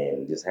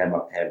 And just have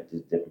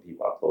just different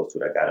people I'm close to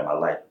that I got in my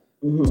life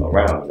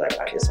around me.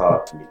 Like it's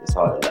hard for me. It's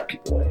hard to let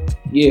people in.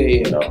 Yeah.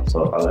 You know.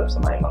 So if I let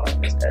somebody in my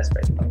life, that's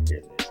aspect of my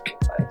business.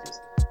 Like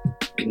just,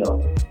 you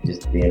know,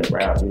 just being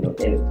around, you know,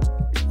 in it.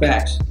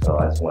 Facts. So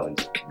I just want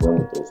to win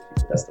with those people.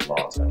 That's the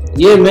long term.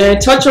 Yeah, man.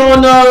 Touch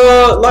on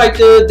like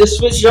the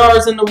switch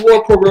yards and the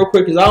Warport real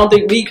quick, because I don't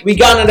think we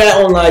got into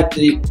that on like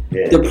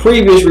the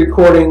previous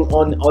recording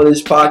on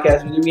this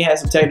podcast. We had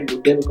some technical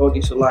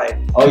difficulties, so like.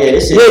 Oh yeah,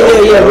 this shit.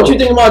 Yeah. What you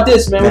think about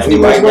this, man? We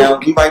right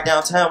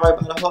downtown, right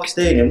by the Hawk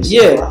Stadium. This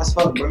shit as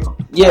fuck, bro.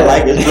 Yeah.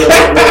 Like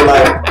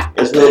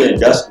it's real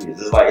industrious.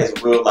 It's like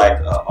it's real like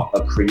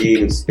a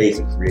creative space,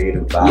 a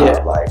creative vibe.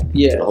 Yeah. Like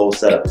the whole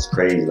setup is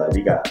crazy. Like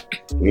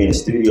we in the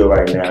studio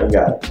right now. We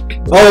got.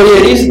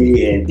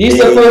 These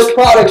are the first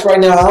products right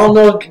now. I don't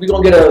know if we're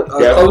gonna get a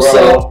close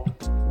up.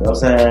 You know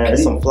what I'm saying?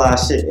 It's some fly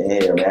shit in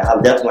here, man. I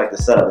definitely like the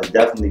setup. It's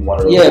definitely one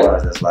of those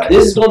ones that's like...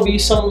 This is going to be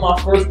some of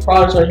my first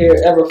projects right here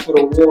ever for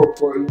the War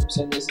Report. You know what I'm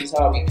saying? This is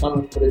how we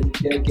coming for the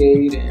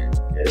decade. And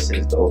yeah, this shit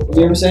is dope, bro. You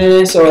know what I'm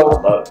saying? So...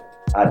 I love it.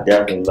 I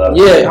definitely love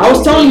it. Yeah, I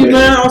was telling you,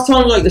 man. I was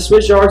telling you, like, the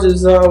switch yards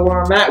is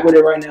where I'm at with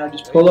it right now.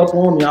 Just pull up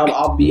on me.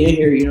 I'll be in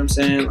here, you know what I'm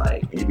saying?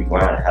 Like... You be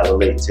grinding hella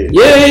late, too.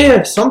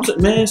 Yeah.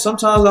 Sometimes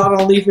I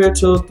don't leave here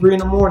till 3 in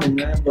the morning,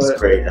 man. But it's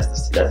crazy.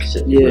 That's the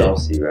shit people don't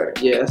see, right?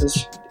 Yeah, To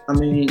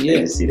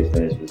see the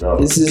finished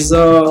result. This is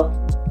a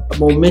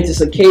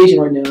momentous occasion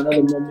right now.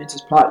 Another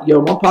momentous pod.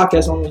 Yo, my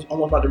podcast almost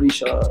about to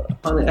reach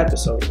 100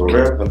 episodes. For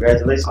real,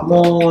 congratulations. I'm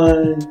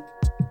on.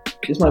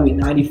 This might be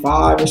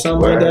 95 or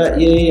something like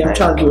that. Yeah. I'm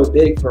trying to do it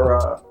big for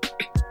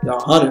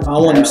 100. I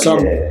want to do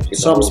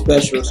something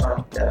special or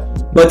something. Yeah.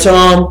 But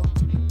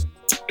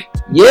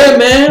yeah,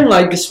 man.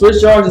 Like the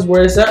switch yards is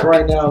where it's at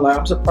right now. Like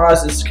I'm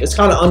surprised it's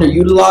kind of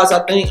underutilized.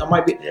 I think I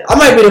might be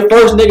the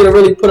first nigga to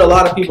really put a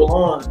lot of people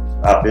on.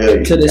 I feel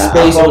you. To the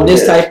space on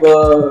this type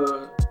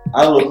of...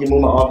 I don't know if you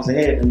move my office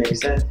ahead if it makes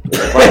sense.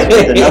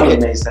 If the numbers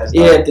made sense.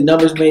 Yeah, if the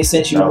numbers made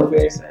sense, you move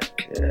it.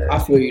 Yeah. I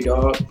feel you,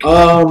 dog.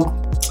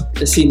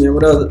 Let's see, man.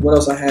 What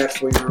else I have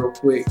for you real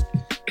quick?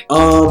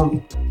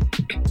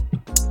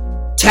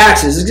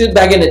 Taxes. Let's get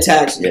back into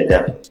taxes. Yeah,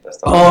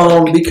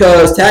 definitely.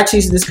 Because tax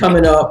season is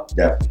coming up.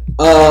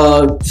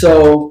 Definitely.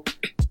 So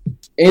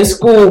in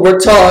school we're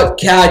taught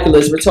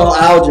calculus, we're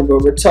taught algebra,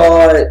 we're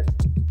taught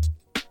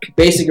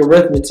basic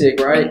arithmetic,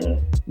 right?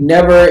 Mm-hmm.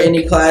 Never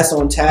any class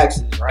on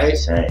taxes, right?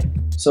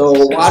 Same.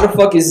 So why the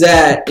fuck is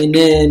that? And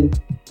then,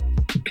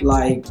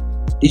 like,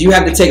 did you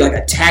have to take like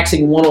a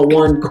taxing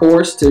 101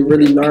 course to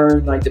really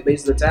learn like the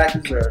basics of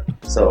taxes? Or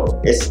so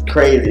it's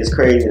crazy. It's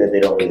crazy that they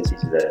don't really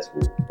teach you that at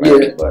school.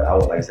 Right? Yeah. But I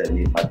would, like I said,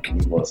 need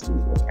more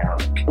schools to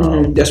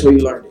account. That's where you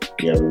learned it.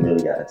 Yeah, we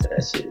really got into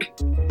that shit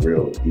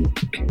real deep.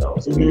 You know,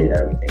 so we did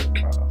everything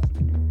from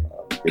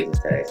business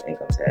tax,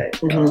 income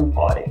tax,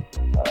 audit.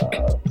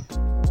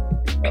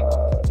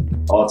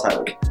 All type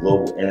of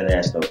global,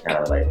 international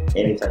accounting, like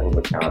any type of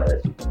accounting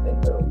that you can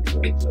think of,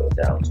 we really drill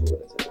down to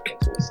it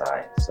into a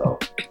science. So,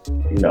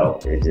 you know,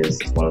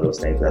 it's one of those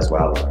things. That's why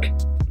I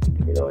learned,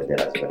 you know, and then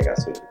I got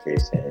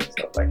certification and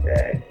stuff like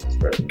that. And just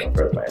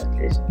further my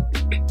education.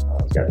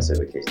 Got the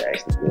certification to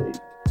actually really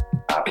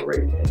operate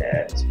in that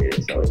atmosphere.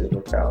 So it just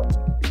worked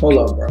out. Hold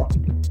on, bro.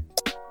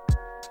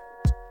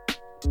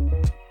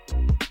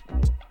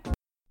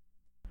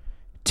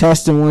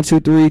 Testing 1 2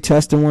 3.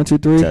 Testing 1 2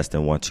 3.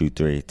 Testing 1 2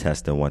 3.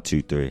 Testing 1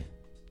 2 3.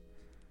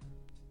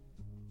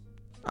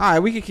 All right,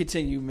 we can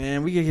continue,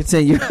 man. We can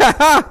continue.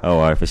 Oh,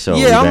 all right, for sure.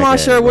 Yeah, I'm not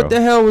sure what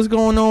the hell was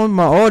going on with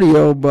my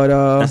audio,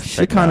 but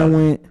shit kind of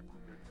went.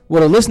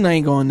 Well, the listener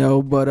ain't gonna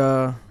know, but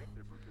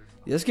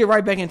let's get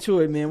right back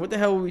into it, man. What the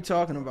hell were we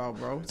talking about,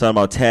 bro? Talking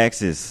about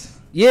taxes.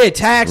 Yeah,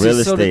 taxes. Real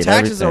estate, so the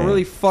taxes everything. Are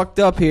really fucked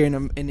up here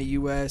in the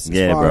U.S. As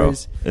yeah, far bro.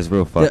 As it's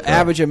real fucked up. The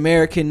average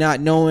American not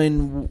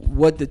knowing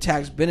what the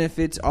tax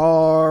benefits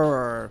are,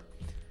 or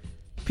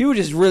people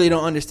just really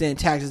don't understand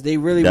taxes. They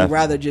really would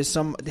rather just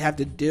have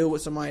to deal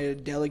with somebody to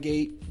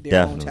delegate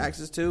their own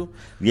taxes to.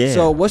 Yeah.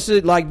 So what's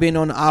it like being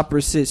on the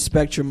opposite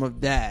spectrum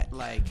of that?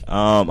 Like,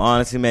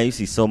 honestly, man, you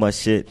see so much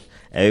shit.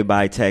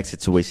 Everybody tax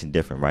situation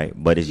different, right?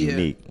 But it's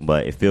unique.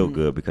 But it feel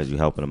good because you're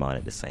helping them out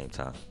at the same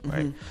time,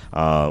 right?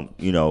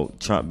 You know,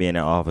 Trump being in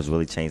office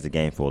really changed the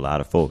game for a lot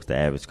of folks, the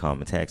average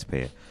common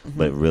taxpayer,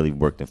 but it really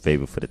worked in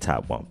favor for the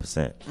top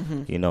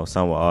 1%. You know,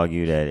 some will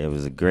argue that it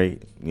was a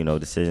great, you know,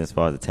 decision as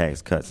far as the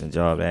Tax Cuts and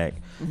Jobs Act.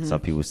 Some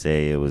people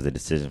say it was a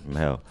decision from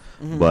hell.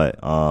 But,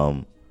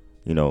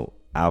 you know,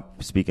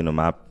 speaking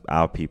of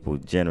our people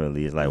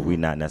generally, is like we're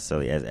not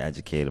necessarily as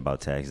educated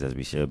about taxes as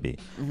we should be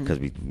because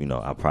we, you know,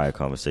 our prior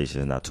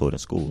conversations are not taught in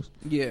schools.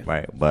 Yeah.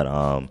 Right.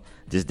 But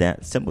just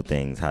that simple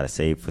things, how to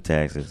save for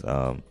taxes,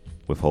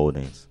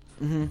 withholdings,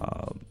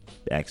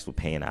 actual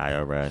paying the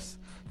IRS.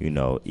 You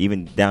know,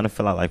 even down to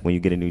fill out like when you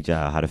get a new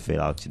job, how to fill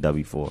out your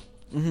W-4.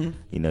 You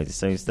know, the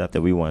same stuff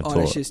that we want to. Oh,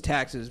 that's just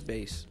taxes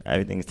based.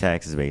 Everything's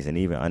taxes based, and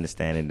even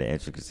understanding the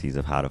intricacies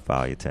of how to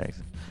file your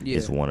taxes. Yeah.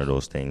 It's one of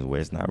those things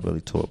where it's not really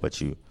taught, but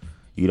you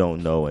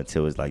don't know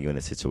until it's like you're in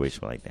a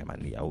situation where like, damn,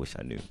 I wish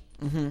I knew.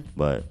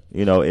 But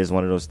you know, it's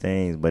one of those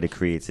things. But it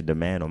creates a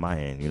demand on my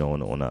end. You know,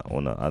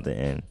 on the other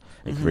end,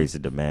 it creates a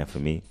demand for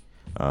me.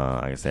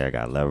 Like I say, I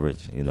got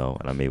leverage. You know,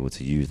 and I'm able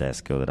to use that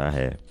skill that I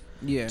have.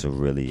 Yeah. To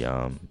really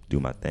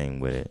do my thing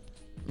with it.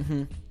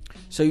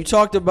 So you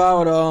talked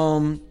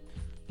about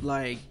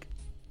like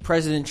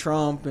President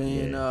Trump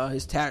and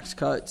his tax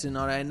cuts and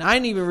all that, and I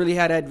didn't even really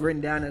had that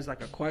written down as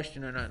like a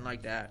question or nothing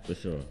like that. For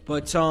sure.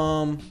 But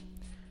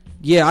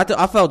yeah,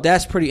 I felt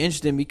that's pretty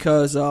interesting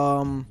because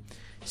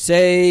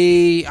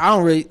say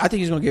I think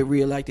he's gonna get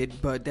reelected,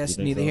 but that's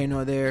neither here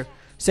nor there.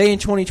 Say in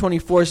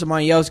 2024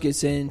 somebody else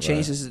gets in,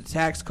 changes the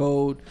tax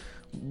code.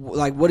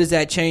 Like, what does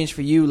that change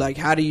for you? Like,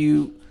 how do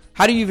you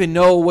even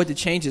know what the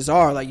changes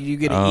are? Like, you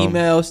get an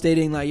email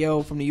stating like,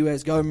 yo, from the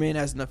U.S. government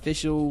as an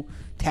official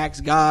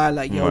tax guy,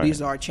 like, yo,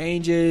 these are our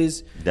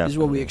changes. Definitely. This is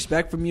what we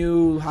expect from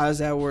you. How does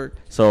that work?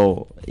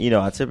 So, you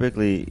know, I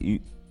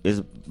typically, it's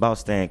about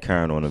staying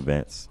current on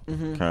events.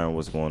 Current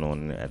what's going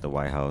on at the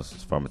White House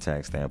from a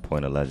tax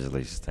standpoint, a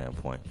legislation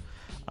standpoint.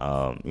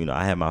 I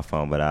have my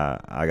phone, but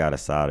I got a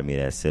side of me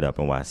that sit up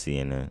and watch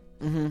CNN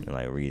and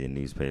like read the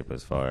newspaper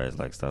as far as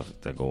like stuff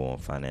that go on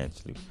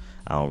financially.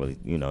 I don't really,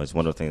 it's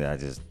one of those things that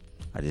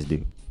I just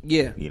do.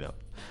 Yeah.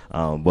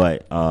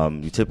 But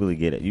you typically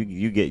get it.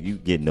 You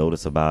get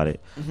notice about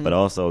it, but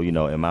also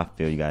in my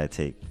field you got to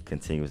take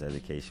continuous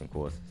education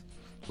courses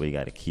where you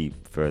got to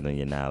keep furthering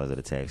your knowledge of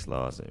the tax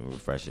laws and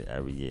refresh it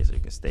every year so you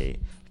can stay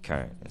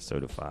current and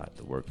certified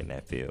to work in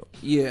that field.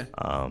 Yeah.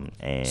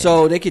 And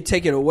so they could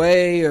take it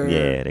away, or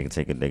yeah, they can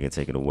take it. They can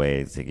take it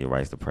away. Take your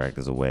rights to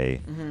practice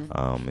away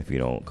if you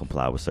don't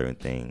comply with certain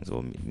things,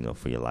 or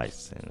for your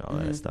license and all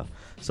that stuff.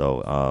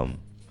 So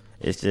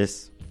it's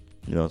just.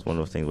 It's one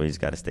of those things where you just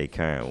got to stay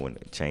current when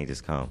changes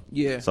come.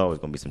 Yeah. It's always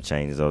going to be some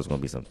changes. There's always going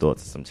to be some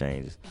thoughts and some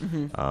changes.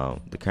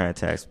 The current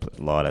tax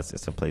law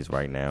that's in place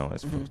right now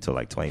is until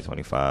like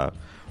 2025.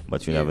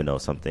 But you never know.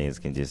 Some things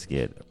can just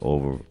get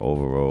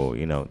overruled.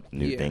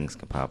 New things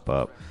can pop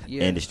up.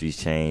 Yeah. Industries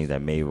change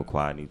that may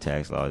require new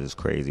tax laws. It's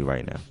crazy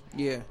right now.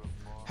 Yeah.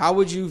 How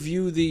would you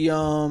view the,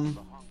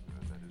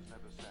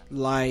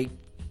 like,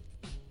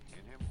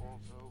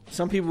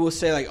 some people will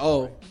say, like,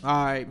 oh,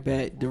 all right,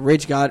 bet the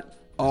rich got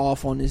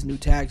off on this new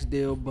tax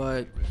deal,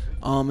 but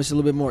it's a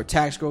little bit more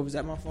tax growth. Is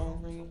that my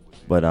phone ringing?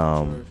 But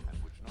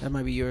that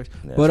might be yours.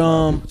 But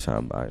trying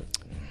to buy it.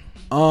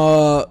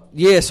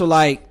 Yeah. So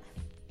like,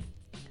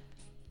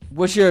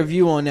 what's your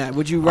view on that?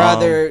 Would you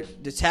rather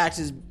the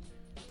taxes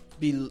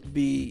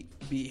be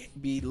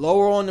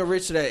lower on the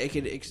rich so that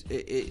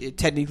it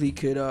technically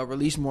could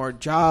release more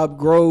job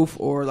growth,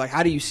 or like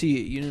how do you see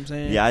it? You know what I'm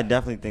saying? Yeah, I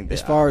definitely think that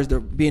as far as the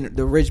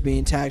rich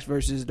being taxed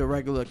versus the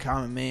regular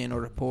common man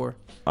or the poor.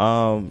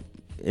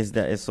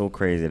 It's so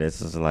crazy that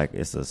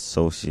it's a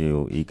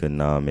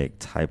socio-economic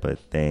type of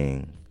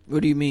thing.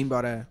 What do you mean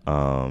by that?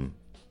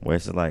 Where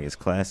it's like it's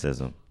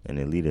classism and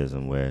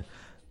elitism, where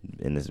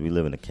we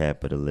live in a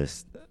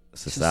capitalist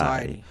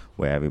society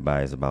where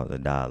everybody's about the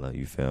dollar.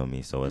 You feel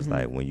me? So it's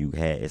like when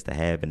it's the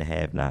have and the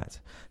have-nots.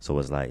 So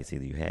it's like it's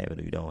either you have it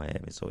or you don't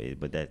have it. So it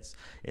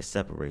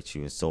separates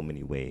you in so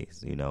many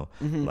ways.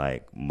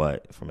 Like,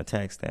 but from a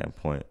tax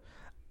standpoint,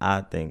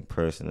 I think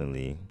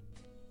personally,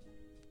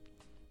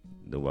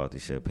 the wealthy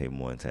should pay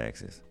more in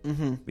taxes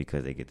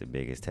because they get the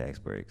biggest tax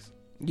breaks.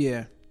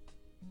 Yeah.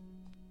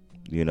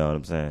 You know what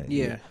I'm saying?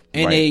 Yeah.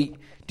 And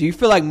do you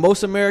feel like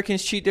most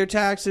Americans cheat their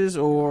taxes,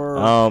 or?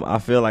 I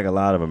feel like a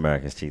lot of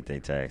Americans cheat their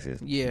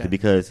taxes. Yeah.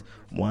 Because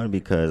a lot of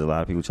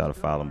people try to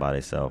file them by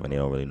themselves and they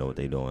don't really know what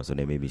they're doing. So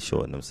they may be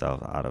shorting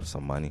themselves out of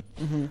some money,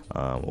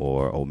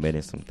 or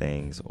omitting some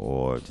things,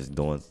 or just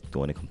doing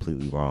it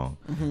completely wrong.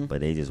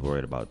 But they just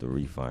worried about the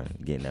refund,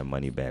 getting that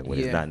money back. When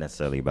it's not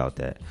necessarily about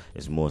that.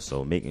 It's more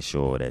so making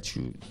sure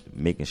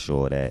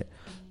that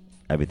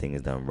everything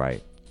is done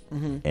right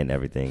and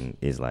everything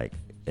is like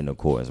in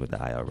accordance with the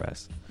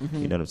IRS.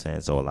 You know what I'm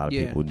saying? So a lot of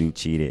people do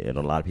cheat it, and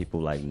a lot of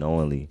people like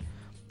knowingly,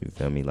 you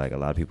feel me? Like a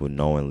lot of people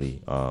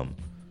knowingly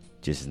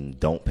just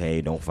don't pay,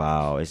 don't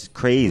file. It's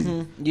crazy.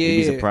 You'd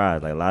be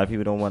surprised. Like a lot of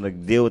people don't want to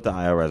deal with the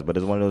IRS, but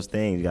it's one of those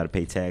things. You got to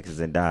pay taxes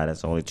and die.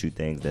 That's the only two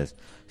things that's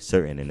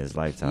certain in this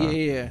lifetime.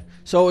 Yeah.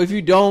 So if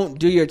you don't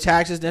do your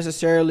taxes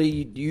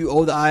necessarily, you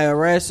owe the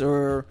IRS,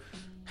 or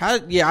how?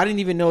 Yeah, I didn't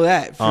even know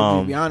that.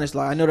 To be honest,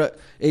 like I know that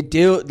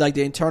like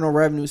the Internal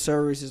Revenue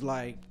Service is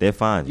like they're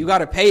fine. You got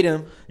to pay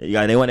them.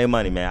 Yeah, they want their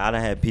money, man. I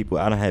done had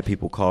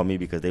people call me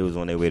because they was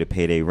on their way to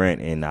pay their rent,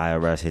 and the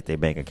IRS hit their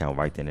bank account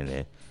right then and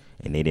there,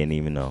 and they didn't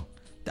even know.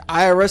 The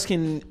IRS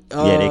can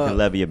they can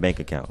levy your bank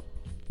account,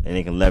 and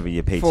they can levy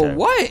your paycheck. For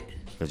what?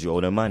 Because you owe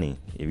them money.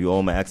 If you owe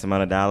them X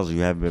amount of dollars,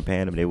 you haven't been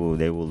paying them, they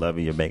will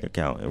levy your bank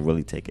account and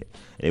really take it.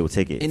 And they will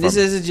take it. And this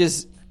isn't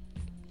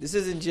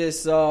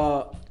just.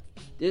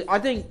 I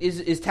think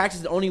is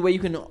taxes the only way you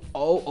can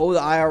owe the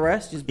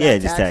IRS? Just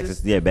back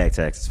taxes. Yeah, back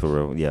taxes for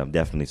real. Yeah,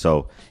 definitely.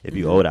 So if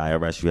you owe the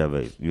IRS,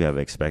 you have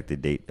an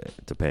expected date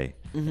to pay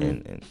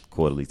and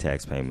quarterly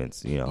tax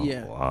payments.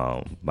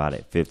 By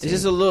that 15. It's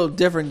just a little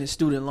different than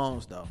student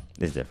loans, though.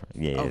 It's different.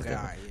 Yeah, okay, it's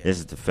different. Right, yeah. This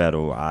is the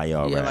federal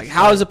IRS. Yeah, like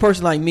how does a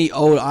person like me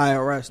owe the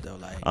IRS though?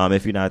 Like,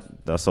 if you're not,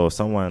 so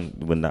someone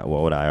would not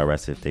owe the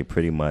IRS if they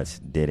pretty much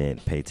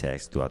didn't pay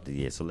tax throughout the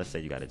year. So let's say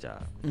you got a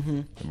job,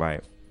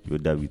 right? You're a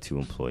W-2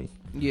 employee.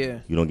 Yeah.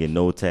 You don't get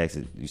no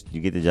taxes.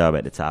 You get the job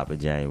at the top of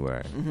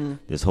January.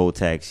 This whole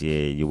tax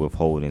year, your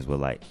withholdings were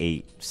like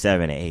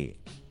 7 or 8.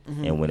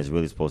 And when it's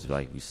really supposed to be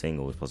like, if you're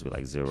single, it's supposed to be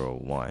like 0 or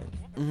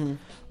 1.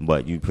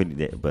 But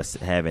but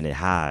having it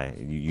high,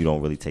 you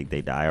don't really take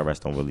the IRS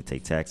don't really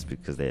take taxes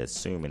because they're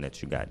assuming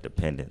that you got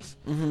dependents,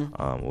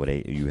 where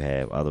you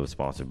have other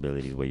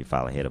responsibilities where you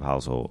file a head of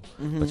household,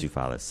 but you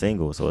file a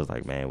single. So it's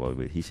like, man, well,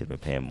 he should have been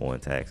paying more in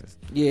taxes.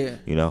 Yeah,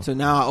 So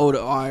now I owe the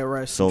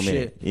IRS so many.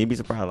 Shit. You'd be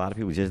surprised. A lot of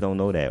people just don't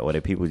know that, or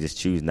that people just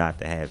choose not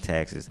to have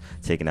taxes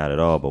taken out at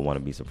all, but want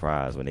to be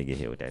surprised when they get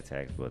hit with that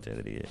tax bill at the end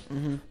of the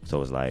year.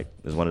 So it's like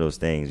it's one of those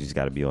things you just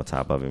got to be on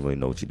top of it and really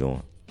know what you're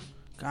doing.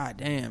 God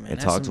damn, man.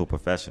 And talk to a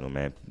professional,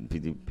 man.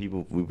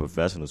 People, we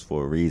professionals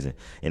for a reason.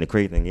 And the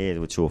crazy thing is,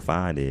 what you'll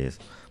find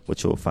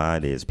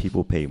is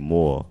people pay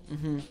more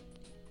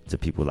to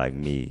people like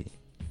me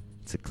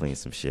to clean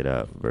some shit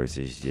up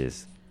versus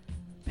just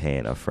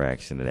paying a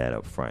fraction of that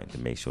up front to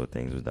make sure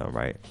things was done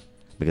right.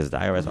 Because the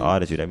IRS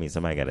audits you, that means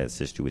somebody got to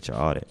assist you with your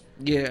audit.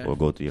 Yeah. Or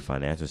go through your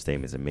financial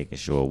statements and making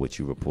sure what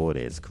you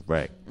reported is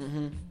correct.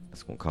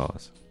 That's going to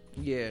cost.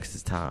 Yeah. Because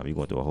it's time. You're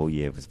going through a whole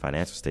year of his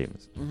financial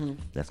statements.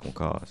 That's going to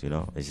cost, you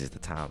know? It's just a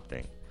time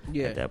thing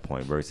at that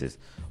point versus,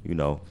 you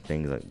know,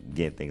 things like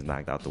getting things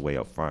knocked out the way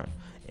up front.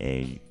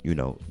 And, you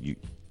know, you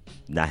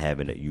not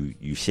having it,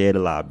 you share the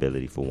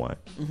liability for one.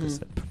 Because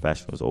the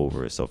professional's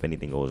over it. So if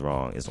anything goes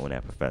wrong, it's on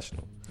that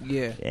professional.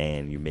 Yeah.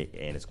 And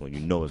it's going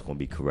to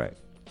be correct.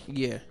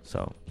 Yeah.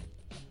 So.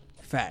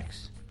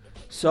 Facts.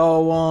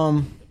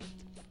 So,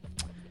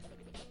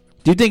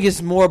 do you think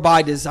it's more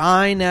by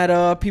design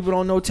that people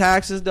don't know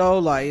taxes though?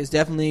 Like it's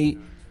definitely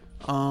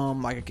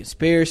like a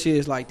conspiracy.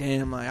 It's like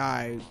damn, like all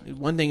right,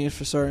 one thing is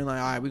for certain, like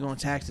all right, we're gonna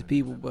tax the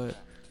people, but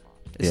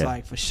it's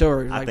like for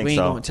sure, like we ain't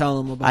gonna tell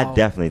them about. I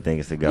definitely think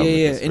it's the government.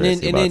 Yeah, and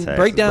then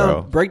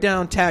taxes, break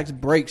down tax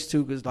breaks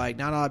too, because like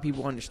not a lot of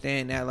people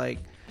understand that. Like,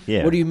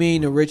 yeah. What do you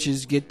mean the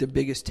richest get the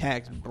biggest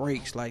tax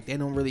breaks? Like they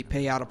don't really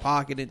pay out of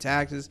pocket in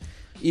taxes.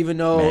 Even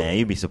though, man,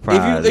 you'd be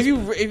surprised.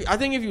 If I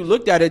think if you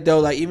looked at it though,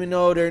 like even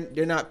though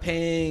they're not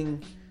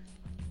paying,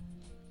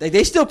 like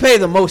they still pay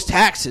the most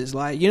taxes.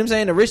 Like you know what I'm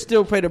saying, the rich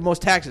still pay the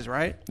most taxes,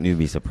 right? You'd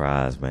be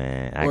surprised,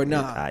 man. Or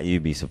not?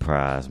 You'd be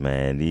surprised,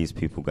 man. These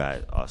people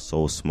are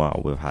so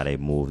smart with how they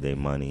move their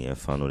money and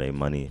funnel their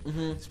money.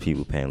 These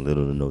people paying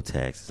little to no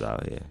taxes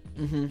out here.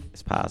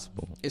 It's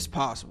possible. It's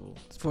possible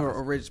for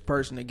a rich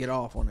person to get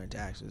off on their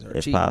taxes. Or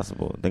it's cheap.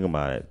 possible. Think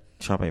about it.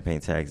 Trump ain't paying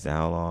taxes in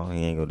how long?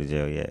 He ain't go to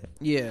jail yet.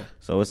 Yeah.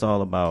 So it's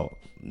all about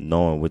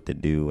knowing what to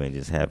do and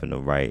just having the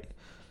right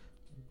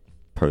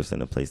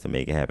person, a place to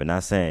make it happen.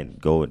 Not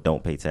saying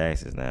don't pay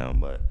taxes now,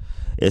 but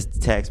it's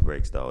tax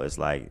breaks though. It's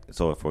like,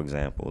 so for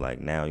example, like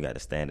now you got the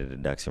standard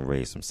deduction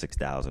raised from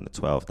 $6,000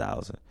 to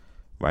 $12,000,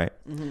 right?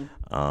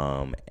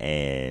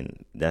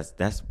 And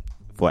that's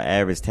for an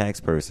average tax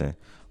person.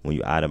 When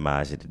you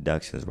itemize your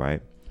deductions,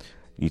 right,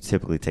 you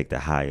typically take the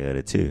higher of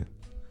the two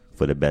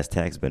for the best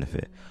tax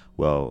benefit.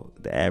 Well,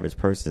 the average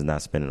person is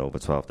not spending over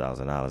 $12,000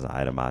 on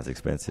itemized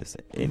expenses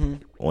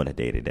on a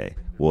day-to-day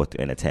or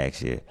in a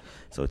tax year.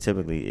 So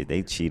typically,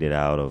 they cheat it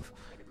out of,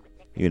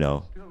 you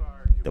know,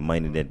 the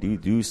money that you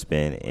do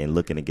spend and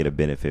looking to get a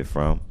benefit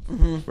from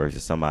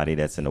versus somebody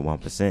that's in the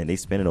 1%. They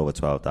spending over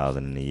 $12,000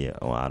 in a year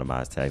on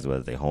itemized tax, whether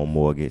it's their home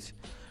mortgage.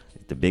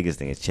 The biggest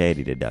thing is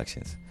charity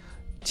deductions,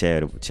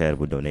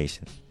 charitable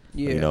donations.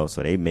 Yeah. You know,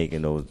 so they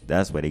making those.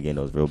 That's where they getting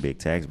those real big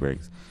tax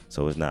breaks.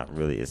 So it's not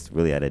really. It's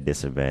really at a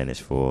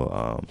disadvantage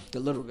for the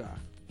little guy.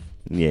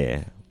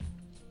 Yeah,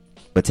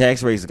 but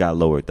tax rates got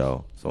lowered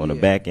though. So on the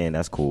back end,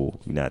 that's cool.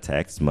 You're not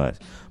taxed as much.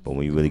 But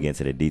when you really get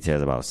into the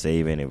details about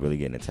saving and really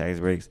getting the tax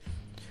breaks,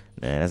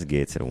 man, that's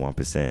get to the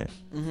 1%.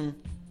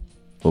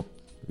 Well,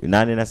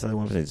 not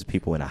necessarily 1%. It's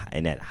people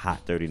in that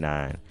hot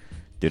 39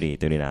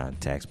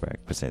 tax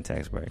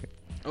bracket.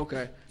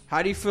 Okay.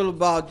 How do you feel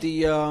about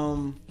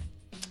the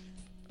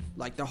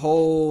like the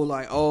whole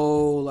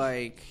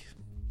like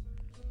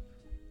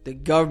the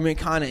government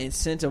kind of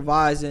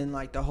incentivizing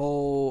like the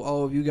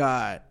whole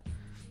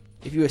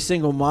if you're a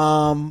single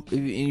mom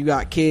and you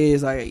got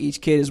kids, like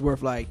each kid is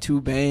worth like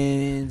 2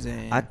 bands,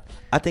 and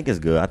I think it's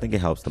good. I think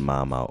it helps the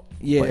mom out.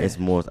 Yeah, but it's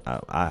more.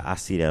 I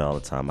see that all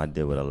the time. I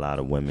deal with a lot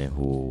of women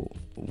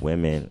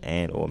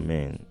and or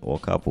men or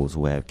couples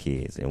who have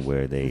kids and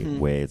where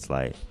it's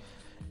like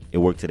it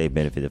worked to their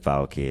benefit to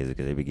file kids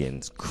because they be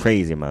getting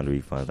crazy amount of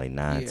refunds, like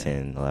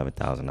 $9,000, $10,000,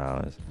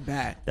 $11,000.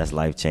 Bad. That's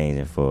life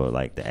changing for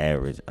like the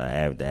average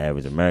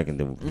American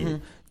to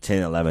get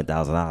 $10,000,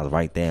 $11,000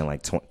 right there in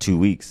like 2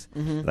 weeks.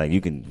 Like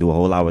you can do a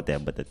whole lot with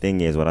that. But the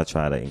thing is, what I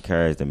try to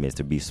encourage them is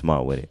to be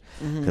smart with it,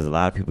 because a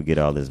lot of people get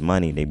all this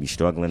money, they be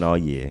struggling all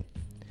year,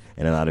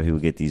 and a lot of people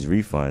get these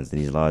refunds,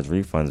 these large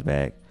refunds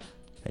back,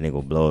 and they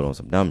go blow it on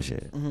some dumb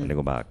shit. And they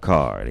go buy a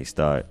car. They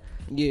start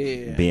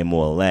being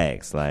more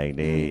lax. Like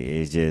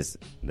it's just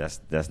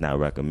that's not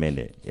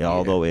recommended.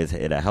 Although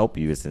it'll help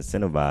you, it's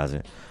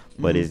incentivizing,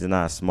 but it's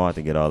not smart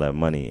to get all that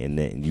money and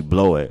then you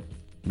blow it.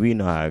 We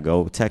know how it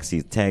go. Tax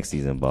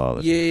season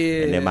ballers.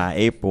 Yeah. And then by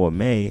April or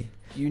May,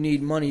 you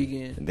need money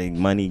again. They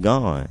money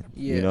gone.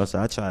 Yeah. You know,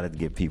 so I try to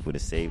get people to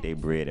save their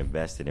bread,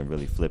 invest it, and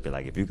really flip it.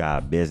 Like if you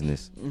got a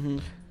business,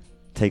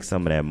 take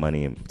some of that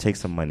money and take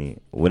some money,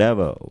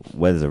 whatever,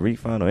 whether it's a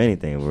refund or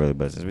anything really.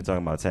 But since we're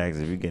talking about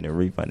taxes, if you're getting a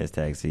refund this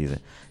tax season,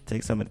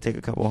 take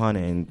a couple $100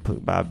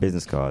 and buy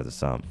business cards or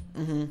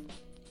something.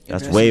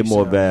 That's way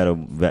more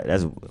valuable.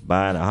 That's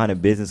buying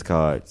 100 business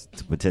cards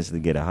to potentially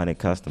get 100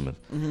 customers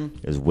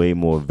is way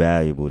more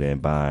valuable than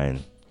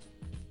buying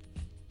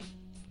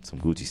some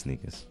Gucci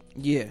sneakers.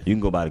 Yeah, you can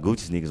go buy the Gucci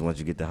sneakers once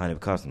you get the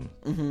 100 customers.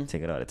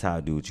 Take it out of the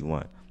top, do what you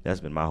want. That's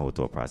been my whole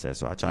thought process.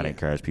 So I try to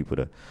encourage people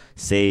to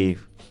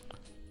save,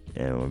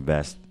 and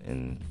invest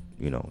in,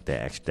 you know,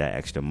 that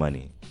extra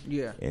money.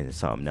 Yeah. And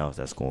something else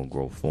that's going to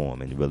grow for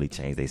them and really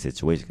change their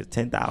situation. Because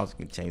 10,000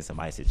 can change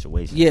somebody's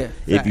situation. Yeah.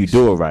 If you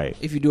do it right.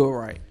 If you do it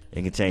right.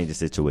 It can change the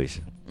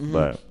situation.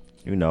 But,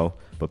 you know,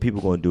 but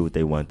people going to do what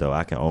they want, though.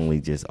 I can only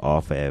just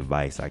offer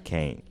advice. I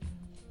can't.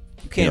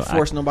 You can't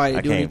force nobody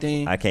to do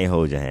anything. I can't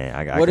hold your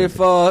hand. What if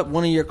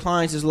one of your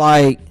clients is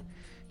like,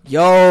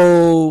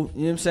 yo,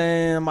 you know what I'm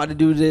saying? I'm about to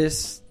do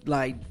this.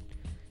 Like,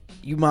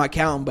 you my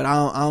accountant, but I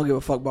don't give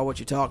a fuck about what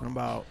you're talking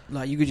about.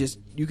 Like, you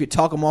could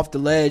talk him off the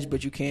ledge,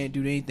 but you can't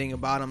do anything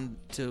about him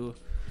to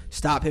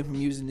stop him from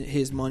using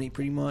his money,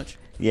 pretty much.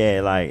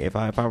 Yeah, like if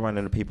I run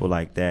into people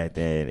like that,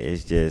 then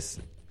it's just,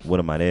 what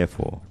am I there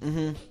for?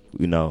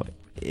 You know,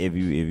 if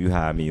you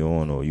hire me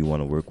on or you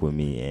want to work with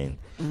me and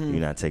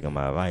you're not taking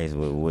my advice,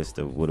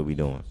 what are we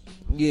doing?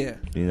 Yeah,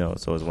 you know.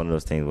 So it's one of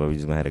those things where we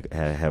just gonna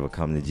have a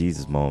come to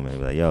Jesus moment.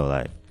 Be like, yo,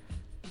 like,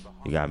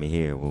 you got me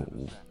here.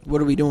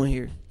 What are we doing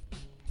here?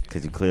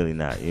 Because you're clearly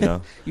not, you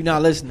know. You're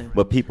not listening.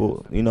 But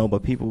people, you know,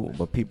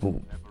 people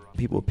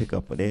pick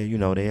up.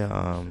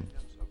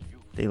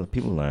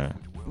 People learn.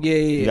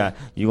 Yeah.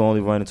 You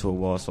only run into a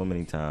wall so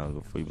many times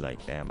before you be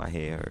like, damn, my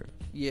head hurt.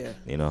 Yeah.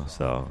 You know,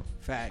 so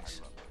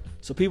facts.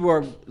 So people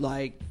are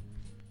like,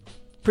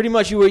 pretty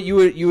much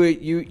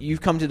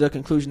you've come to the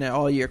conclusion that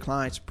all your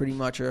clients pretty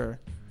much are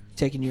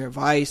taking your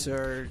advice,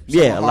 or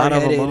a lot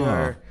of them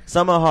are.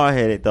 Some are hard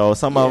headed though.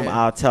 Some of them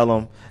I'll tell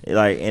them,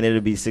 like, and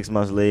it'll be 6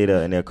 months later,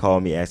 and they'll call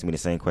me asking me the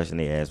same question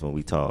they asked when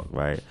we talk,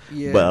 right?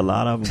 Yeah. But a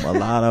lot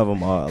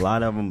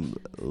of them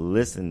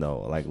listen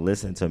though, like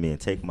listen to me and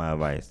take my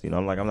advice. You know,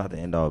 I'm not the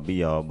end all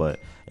be all, but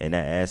in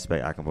that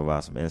aspect, I can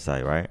provide some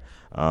insight, right?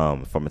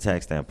 From a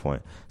tax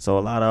standpoint. So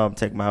a lot of them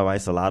take my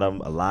advice. A lot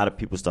of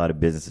people started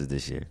businesses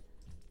this year.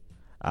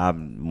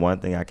 One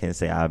thing I can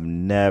say, I've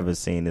never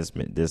seen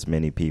this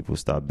many people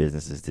start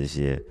businesses this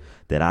year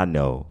that I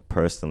know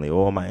personally,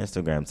 or on my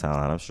Instagram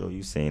timeline. I'm sure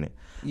you've seen it.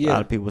 Yeah. A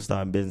lot of people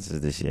starting businesses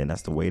this year, and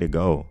that's the way to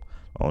go.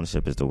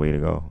 Ownership is the way to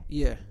go.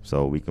 Yeah.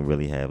 So we can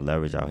really have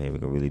leverage out here. We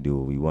can really do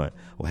what we want.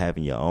 Or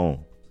having your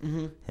own.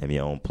 Having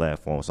your own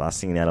platform. So I've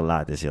seen that a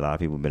lot this year. A lot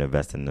of people have been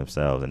investing in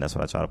themselves, and that's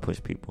what I try to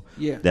push people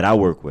that I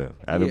work with.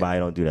 Everybody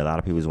don't do that. A lot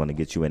of people just want to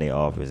get you in their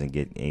office and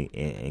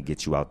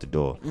get you out the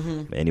door.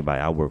 But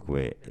anybody I work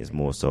with is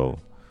more so,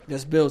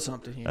 let's build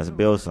something here. Let's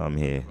build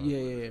something here.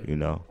 Yeah. You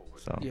know?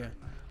 So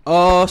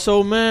yeah.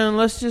 So man,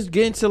 let's just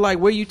get into like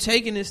where you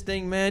taking this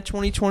thing, man.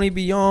 2020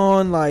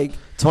 beyond, like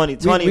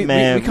 2020,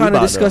 man. We kind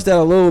of discussed that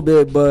a little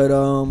bit, but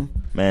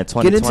man,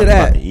 2020 get into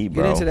that. About to eat,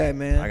 bro. Get into that,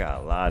 man. I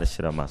got a lot of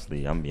shit up my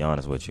sleeve. I'm gonna be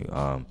honest with you.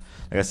 Like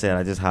I said,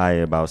 I just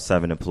hired about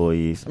 7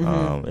 employees.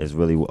 It's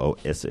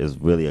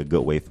really a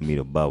good way for me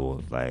to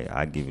bubble. Like,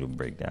 I give you the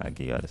breakdown, I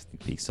give you all the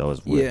sneak peek. So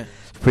it's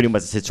pretty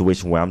much a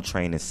situation where I'm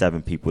training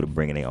 7 people to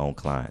bring in their own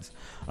clients.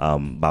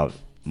 About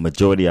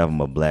majority of them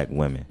are black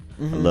women.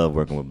 I love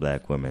working with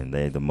black women.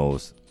 They're the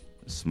most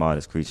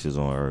smartest creatures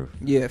on earth.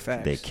 Yeah,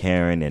 facts. They're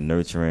caring, they're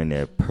nurturing,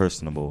 they're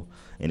personable,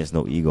 and there's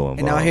no ego involved.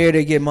 And out here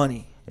they get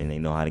money. And they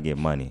know how to get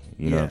money.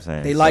 You know what I'm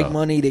saying? They like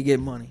money, they get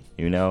money.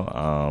 You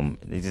know,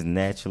 they just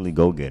naturally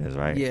go-getters,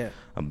 right? Yeah.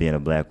 I'm being a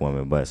black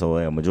woman. But so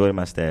a majority of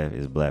my staff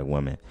is black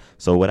women.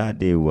 So what I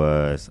did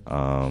was,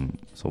 I'm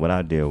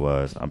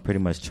pretty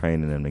much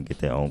training them to get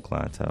their own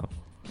clientele.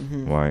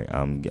 Right,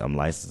 I'm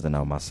licensing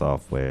out my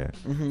software,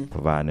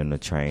 providing them the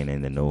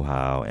training, the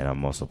know-how, and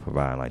I'm also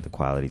providing like the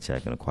quality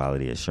check and the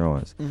quality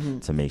assurance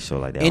to make sure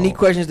like that. Any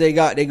questions they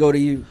got, they go to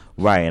you.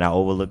 Right, and I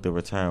overlook the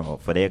return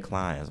for their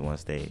clients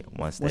once they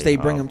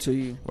bring them to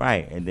you.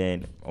 Right, and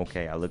then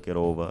I look it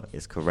over,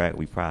 it's correct,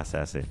 we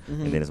process it,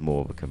 and then it's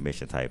more of a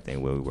commission type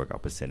thing where we work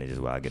out percentages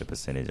where I get a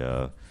percentage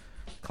of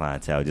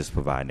clientele just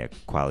providing that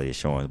quality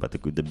assurance. But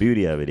the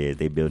beauty of it is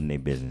they building their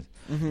business,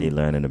 they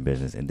learning the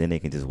business, and then they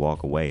can just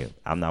walk away.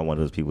 I'm not one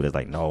of those people that's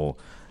like, no,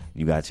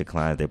 you got your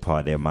clients, they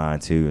part their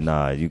mind too.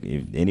 Nah, if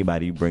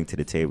anybody you bring to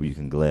the table, you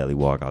can gladly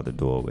walk out the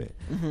door with,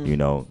 you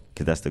know,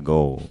 because that's the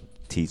goal.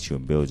 Teach you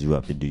and build you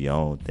up to do your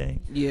own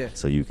thing. Yeah.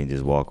 So you can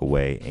just walk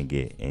away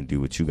and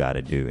do what you got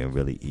to do and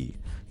really eat.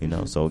 You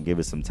know, so give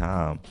it some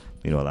time.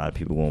 You know, a lot of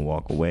people won't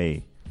walk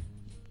away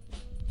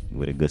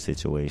with a good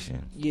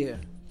situation. Yeah.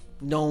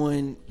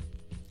 Knowing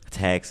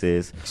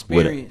taxes,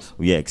 experience,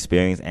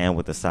 experience, and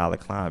with a solid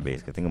client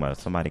base. Cause think about it,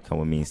 somebody come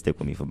with me and stick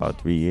with me for about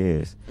 3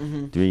 years.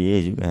 3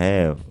 years, you can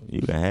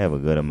have a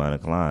good amount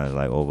of clients,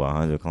 like over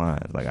 100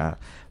 clients. Like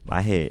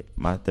I hit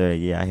my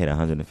 3rd year, I hit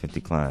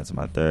 150 clients in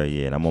my 3rd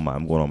year, and I'm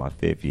going on my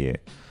 5th year.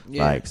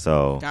 Yeah. Like,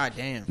 so, God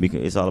damn,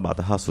 it's all about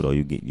the hustle though.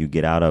 You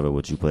get out of it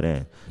what you put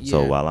in. Yeah.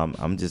 So while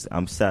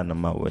I'm setting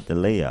them up with the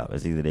layup,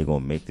 it's either they're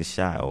gonna make the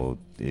shot or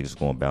they're just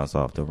gonna bounce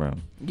off the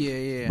rim.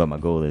 Yeah. But my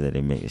goal is that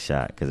they make a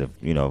shot, because if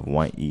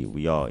one eat,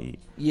 we all eat.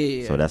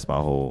 Yeah. So that's my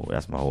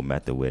whole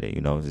method with it.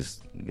 You know,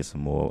 just get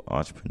some more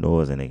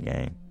entrepreneurs in the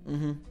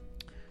game.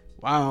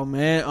 Wow,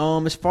 man.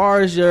 As far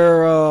as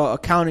your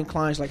accounting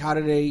clients, like how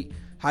do they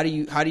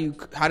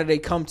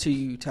come to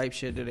you type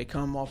shit? Do they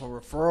come off a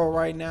referral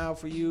right now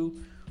for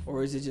you?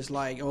 Or is it just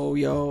like, oh,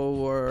 yo,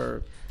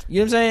 or... You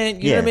know what I'm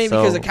saying? You know what I mean?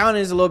 Because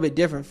accounting is a little bit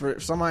different for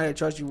somebody to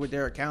trust you with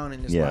their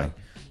accounting. It's like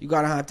you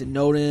gotta have to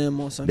know them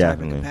on some type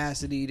of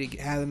capacity to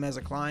have them as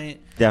a client.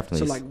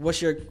 Definitely. So like,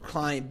 what's your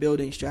client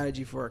building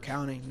strategy for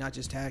accounting, not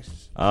just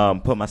taxes?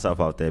 Put myself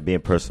out there, being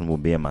personable,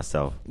 being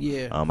myself.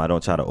 Yeah. I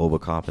don't try to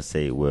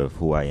overcompensate with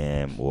who I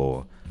am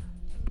or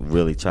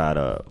really try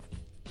to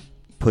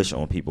push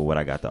on people what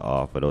I got to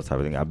offer, those type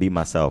of things. I be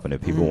myself, and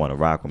if people want to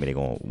rock with me, they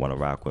gonna want to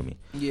rock with me.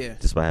 Yeah.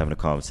 Just by having a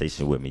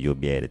conversation with me, you'll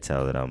be able to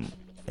tell that I'm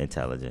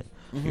intelligent.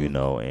 You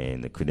know,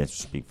 and the credentials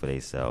speak for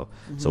themselves.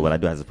 So what I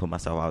do is I put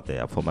myself out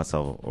there. I put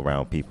myself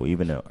around people.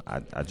 Even though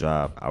I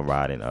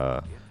ride in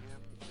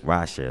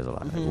ride shares a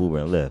lot, like Uber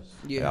and Lyft.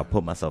 Yeah. Like I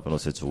put myself in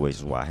those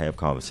situations where I have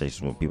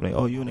conversations with people. Like,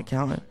 oh, you an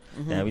accountant?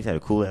 Damn, we had a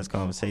cool ass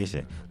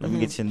conversation. Let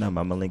me get your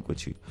number. I'm gonna link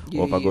with you.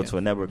 Or if I go to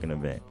a networking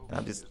event,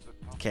 I'm just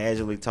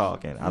casually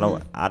talking.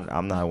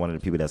 I'm not one of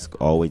the people that's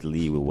always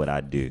lead with what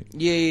I do.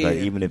 Like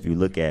even if you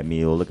look at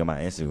me or look at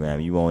my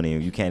Instagram,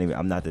 you can't even.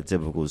 I'm not the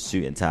typical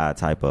suit and tie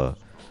type of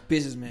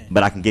businessman.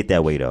 But I can get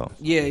that way though.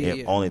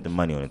 Yeah. Only the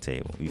money on the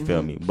table. You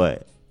feel me?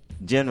 But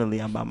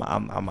generally,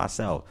 I'm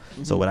myself.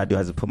 So what I do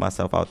is I put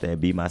myself out there,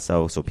 be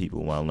myself, so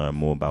people want to learn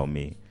more about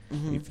me.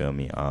 You feel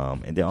me?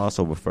 And then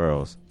also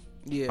referrals.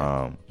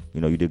 Yeah. You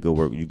know, you do good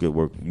work. You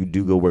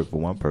do good work for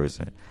one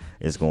person.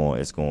 It's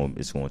going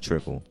to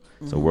trickle.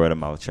 So word of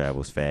mouth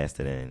travels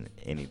faster than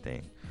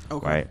anything.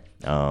 Okay. Right.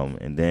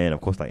 And then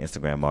of course like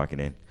Instagram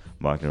marketing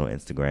on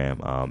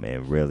Instagram.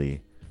 And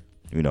really,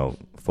 you know,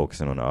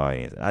 focusing on the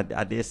audience.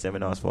 I did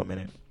seminars for a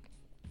minute.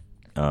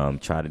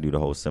 Try to do the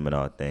whole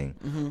seminar thing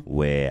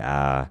where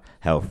I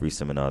held free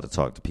seminars to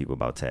talk to people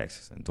about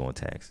taxes and doing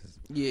taxes.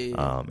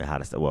 And how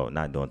to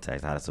not doing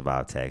taxes, how to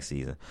survive tax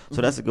season.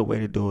 So that's a good way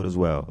to do it as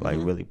well. Like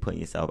really putting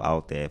yourself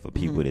out there for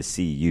people to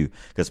see you.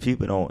 Because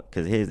people don't.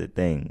 Because here's the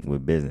thing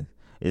with business.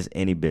 It's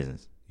any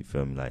business. You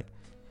feel me? Like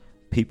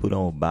people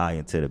don't buy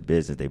into the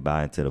business. They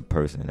buy into the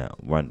person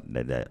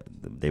that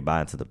they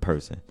buy into the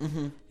person.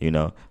 You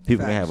know,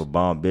 people can have a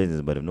bomb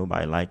business, but if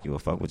nobody like you or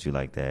fuck with you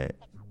like that,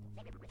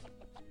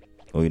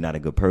 or you're not a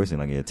good person,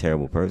 like you're a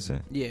terrible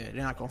person. Yeah,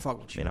 they're not gonna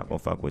fuck with you. They're not gonna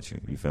fuck with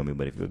you. You feel me?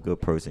 But if you're a good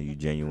person, you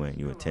genuine,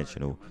 you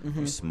intentional,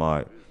 you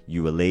smart,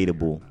 you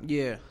relatable.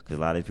 Yeah. Because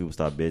a lot of people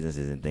start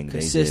businesses and think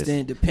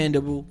consistent,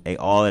 dependable, and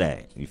all of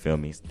that. You feel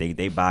me?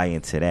 They buy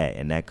into that,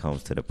 and that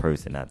comes to the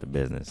person, not the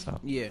business. So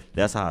yeah,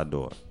 that's how I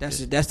do it. That's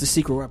the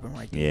secret weapon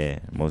right there. Yeah,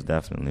 most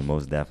definitely.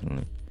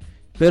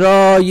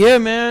 But yeah,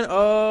 man.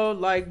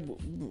 Like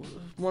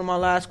one of my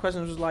last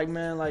questions was like,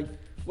 man, like.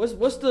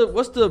 What's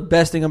the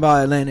best thing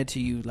about Atlanta to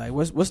you? Like,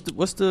 what's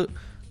the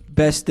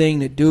best thing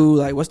to do?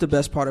 Like, what's the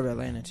best part of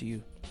Atlanta to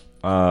you?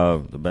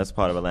 The best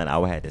part of Atlanta, I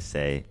would have to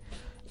say,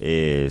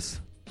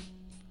 is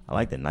I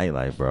like the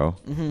nightlife, bro.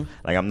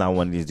 Like, I'm not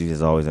one of these dudes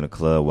that's always in the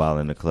club, while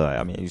in the club.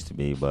 I mean, I used to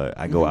be, but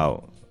I go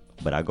out.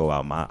 But I go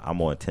out. I'm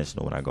more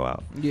intentional when I go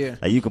out. Yeah.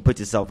 Like, you can put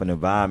yourself in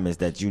environments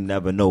that you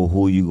never know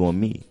who you gonna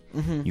meet.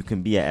 You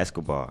can be at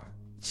Escobar,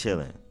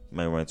 chilling. You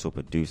might run into a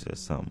producer or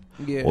something.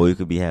 Yeah. Or you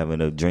could be having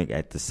a drink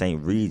at the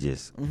St.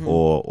 Regis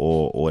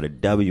or the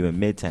W in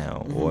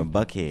Midtown or in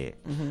Buckhead.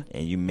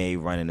 And you may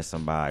run into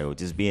somebody or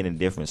just being in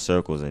different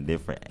circles and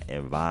different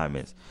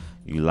environments.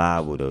 You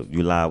liable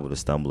to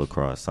stumble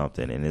across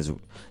something. And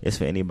it's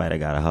for anybody that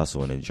got a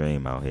hustle and a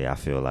dream out here. I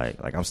feel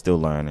like I'm still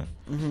learning.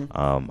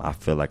 I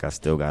feel like I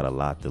still got a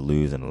lot to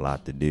lose and a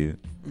lot to do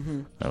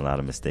and a lot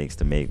of mistakes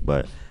to make.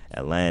 But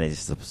Atlanta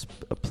is just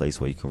a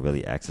place where you can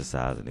really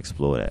exercise and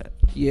explore that.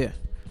 Yeah.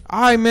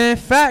 All right, man.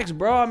 Facts,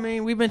 bro. I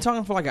mean, we've been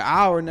talking for like an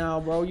hour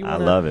now, bro. I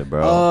love it,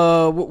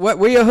 bro.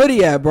 Where your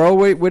hoodie at, bro?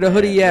 Where the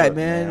hoodie at, look,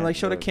 man? Like,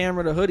 show the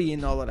camera the hoodie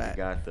and all of that.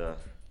 Got the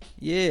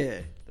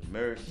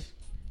merch.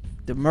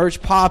 The merch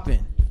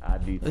popping. I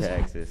do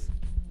taxes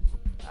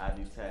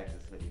hoodie,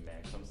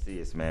 man. Come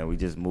see us, man. We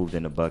just moved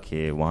into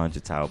Buckhead,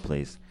 100 Tower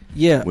Place.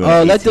 Yeah.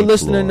 Let the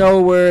listener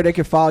know where they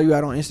can follow you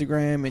out on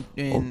Instagram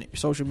and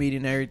social media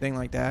and everything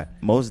like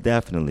that. Most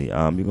definitely. You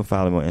can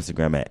follow me on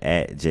Instagram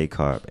at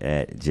JCarp,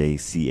 at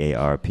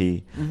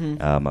JCARP.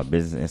 My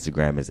business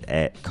Instagram is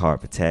at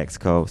Carp Tax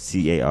Co.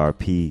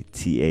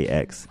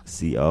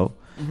 CARPTAXCO.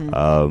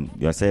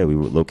 Like I said, we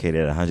were located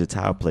at 100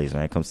 Tower Place,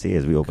 man. Come see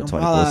us. We open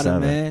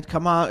 24/7. Man,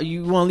 come on.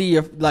 You want to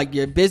leave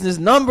your business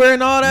number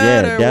and all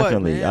that? Yeah,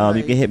 definitely. What,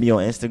 you can hit me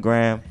on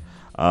Instagram.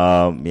 We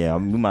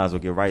might as well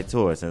get right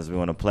to it since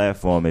we're on a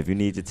platform. If you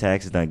need your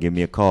taxes done, give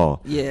me a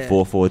call.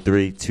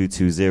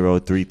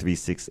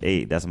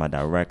 443-220-3368. That's my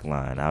direct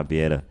line. I'll be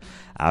able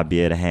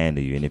to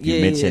handle you. And if you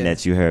mention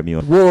that you heard me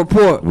on War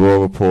Report,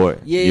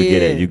 you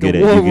get it. You get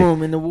it. War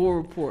Room in the War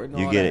Report. And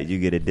you get it. You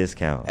get a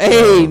discount.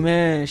 Hey,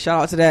 man!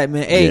 Shout out to that,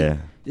 man. Hey,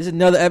 this is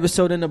another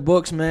episode in the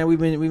books, man. We've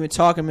been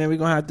talking, man. We're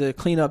gonna have to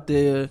clean up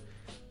the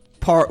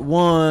part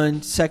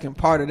one, second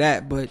part of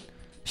that, but.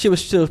 Shit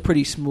was still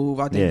pretty smooth.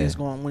 I think it's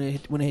going when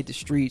it hit the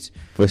streets.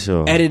 For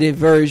sure. Edited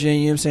version, you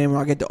know what I'm saying?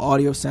 When I get the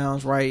audio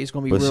sounds right, it's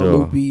going to be real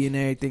loopy and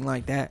everything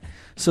like that.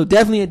 So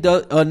definitely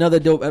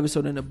another dope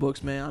episode in the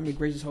books, man. I'm your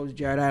gracious host,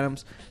 Jared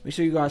Adams. Make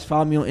sure you guys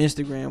follow me on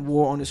Instagram,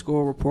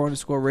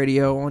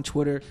 War_Report_Radio, on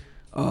Twitter,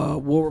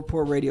 War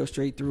Report Radio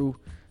straight through.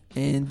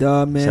 And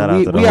Shout man,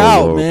 out to the we whole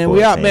out, War man. Report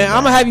We out, team, man.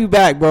 I'm gonna have you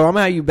back, bro. I'm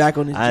gonna have you back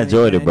on this. I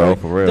enjoyed it, bro.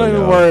 For real. Don't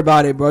even worry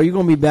about it, bro. You're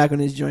gonna be back on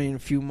this joint in a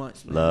few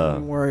months. Man. Love.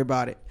 Don't even worry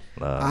about it.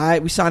 Love. All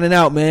right, we signing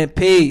out, man.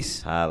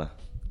 Peace. Holla.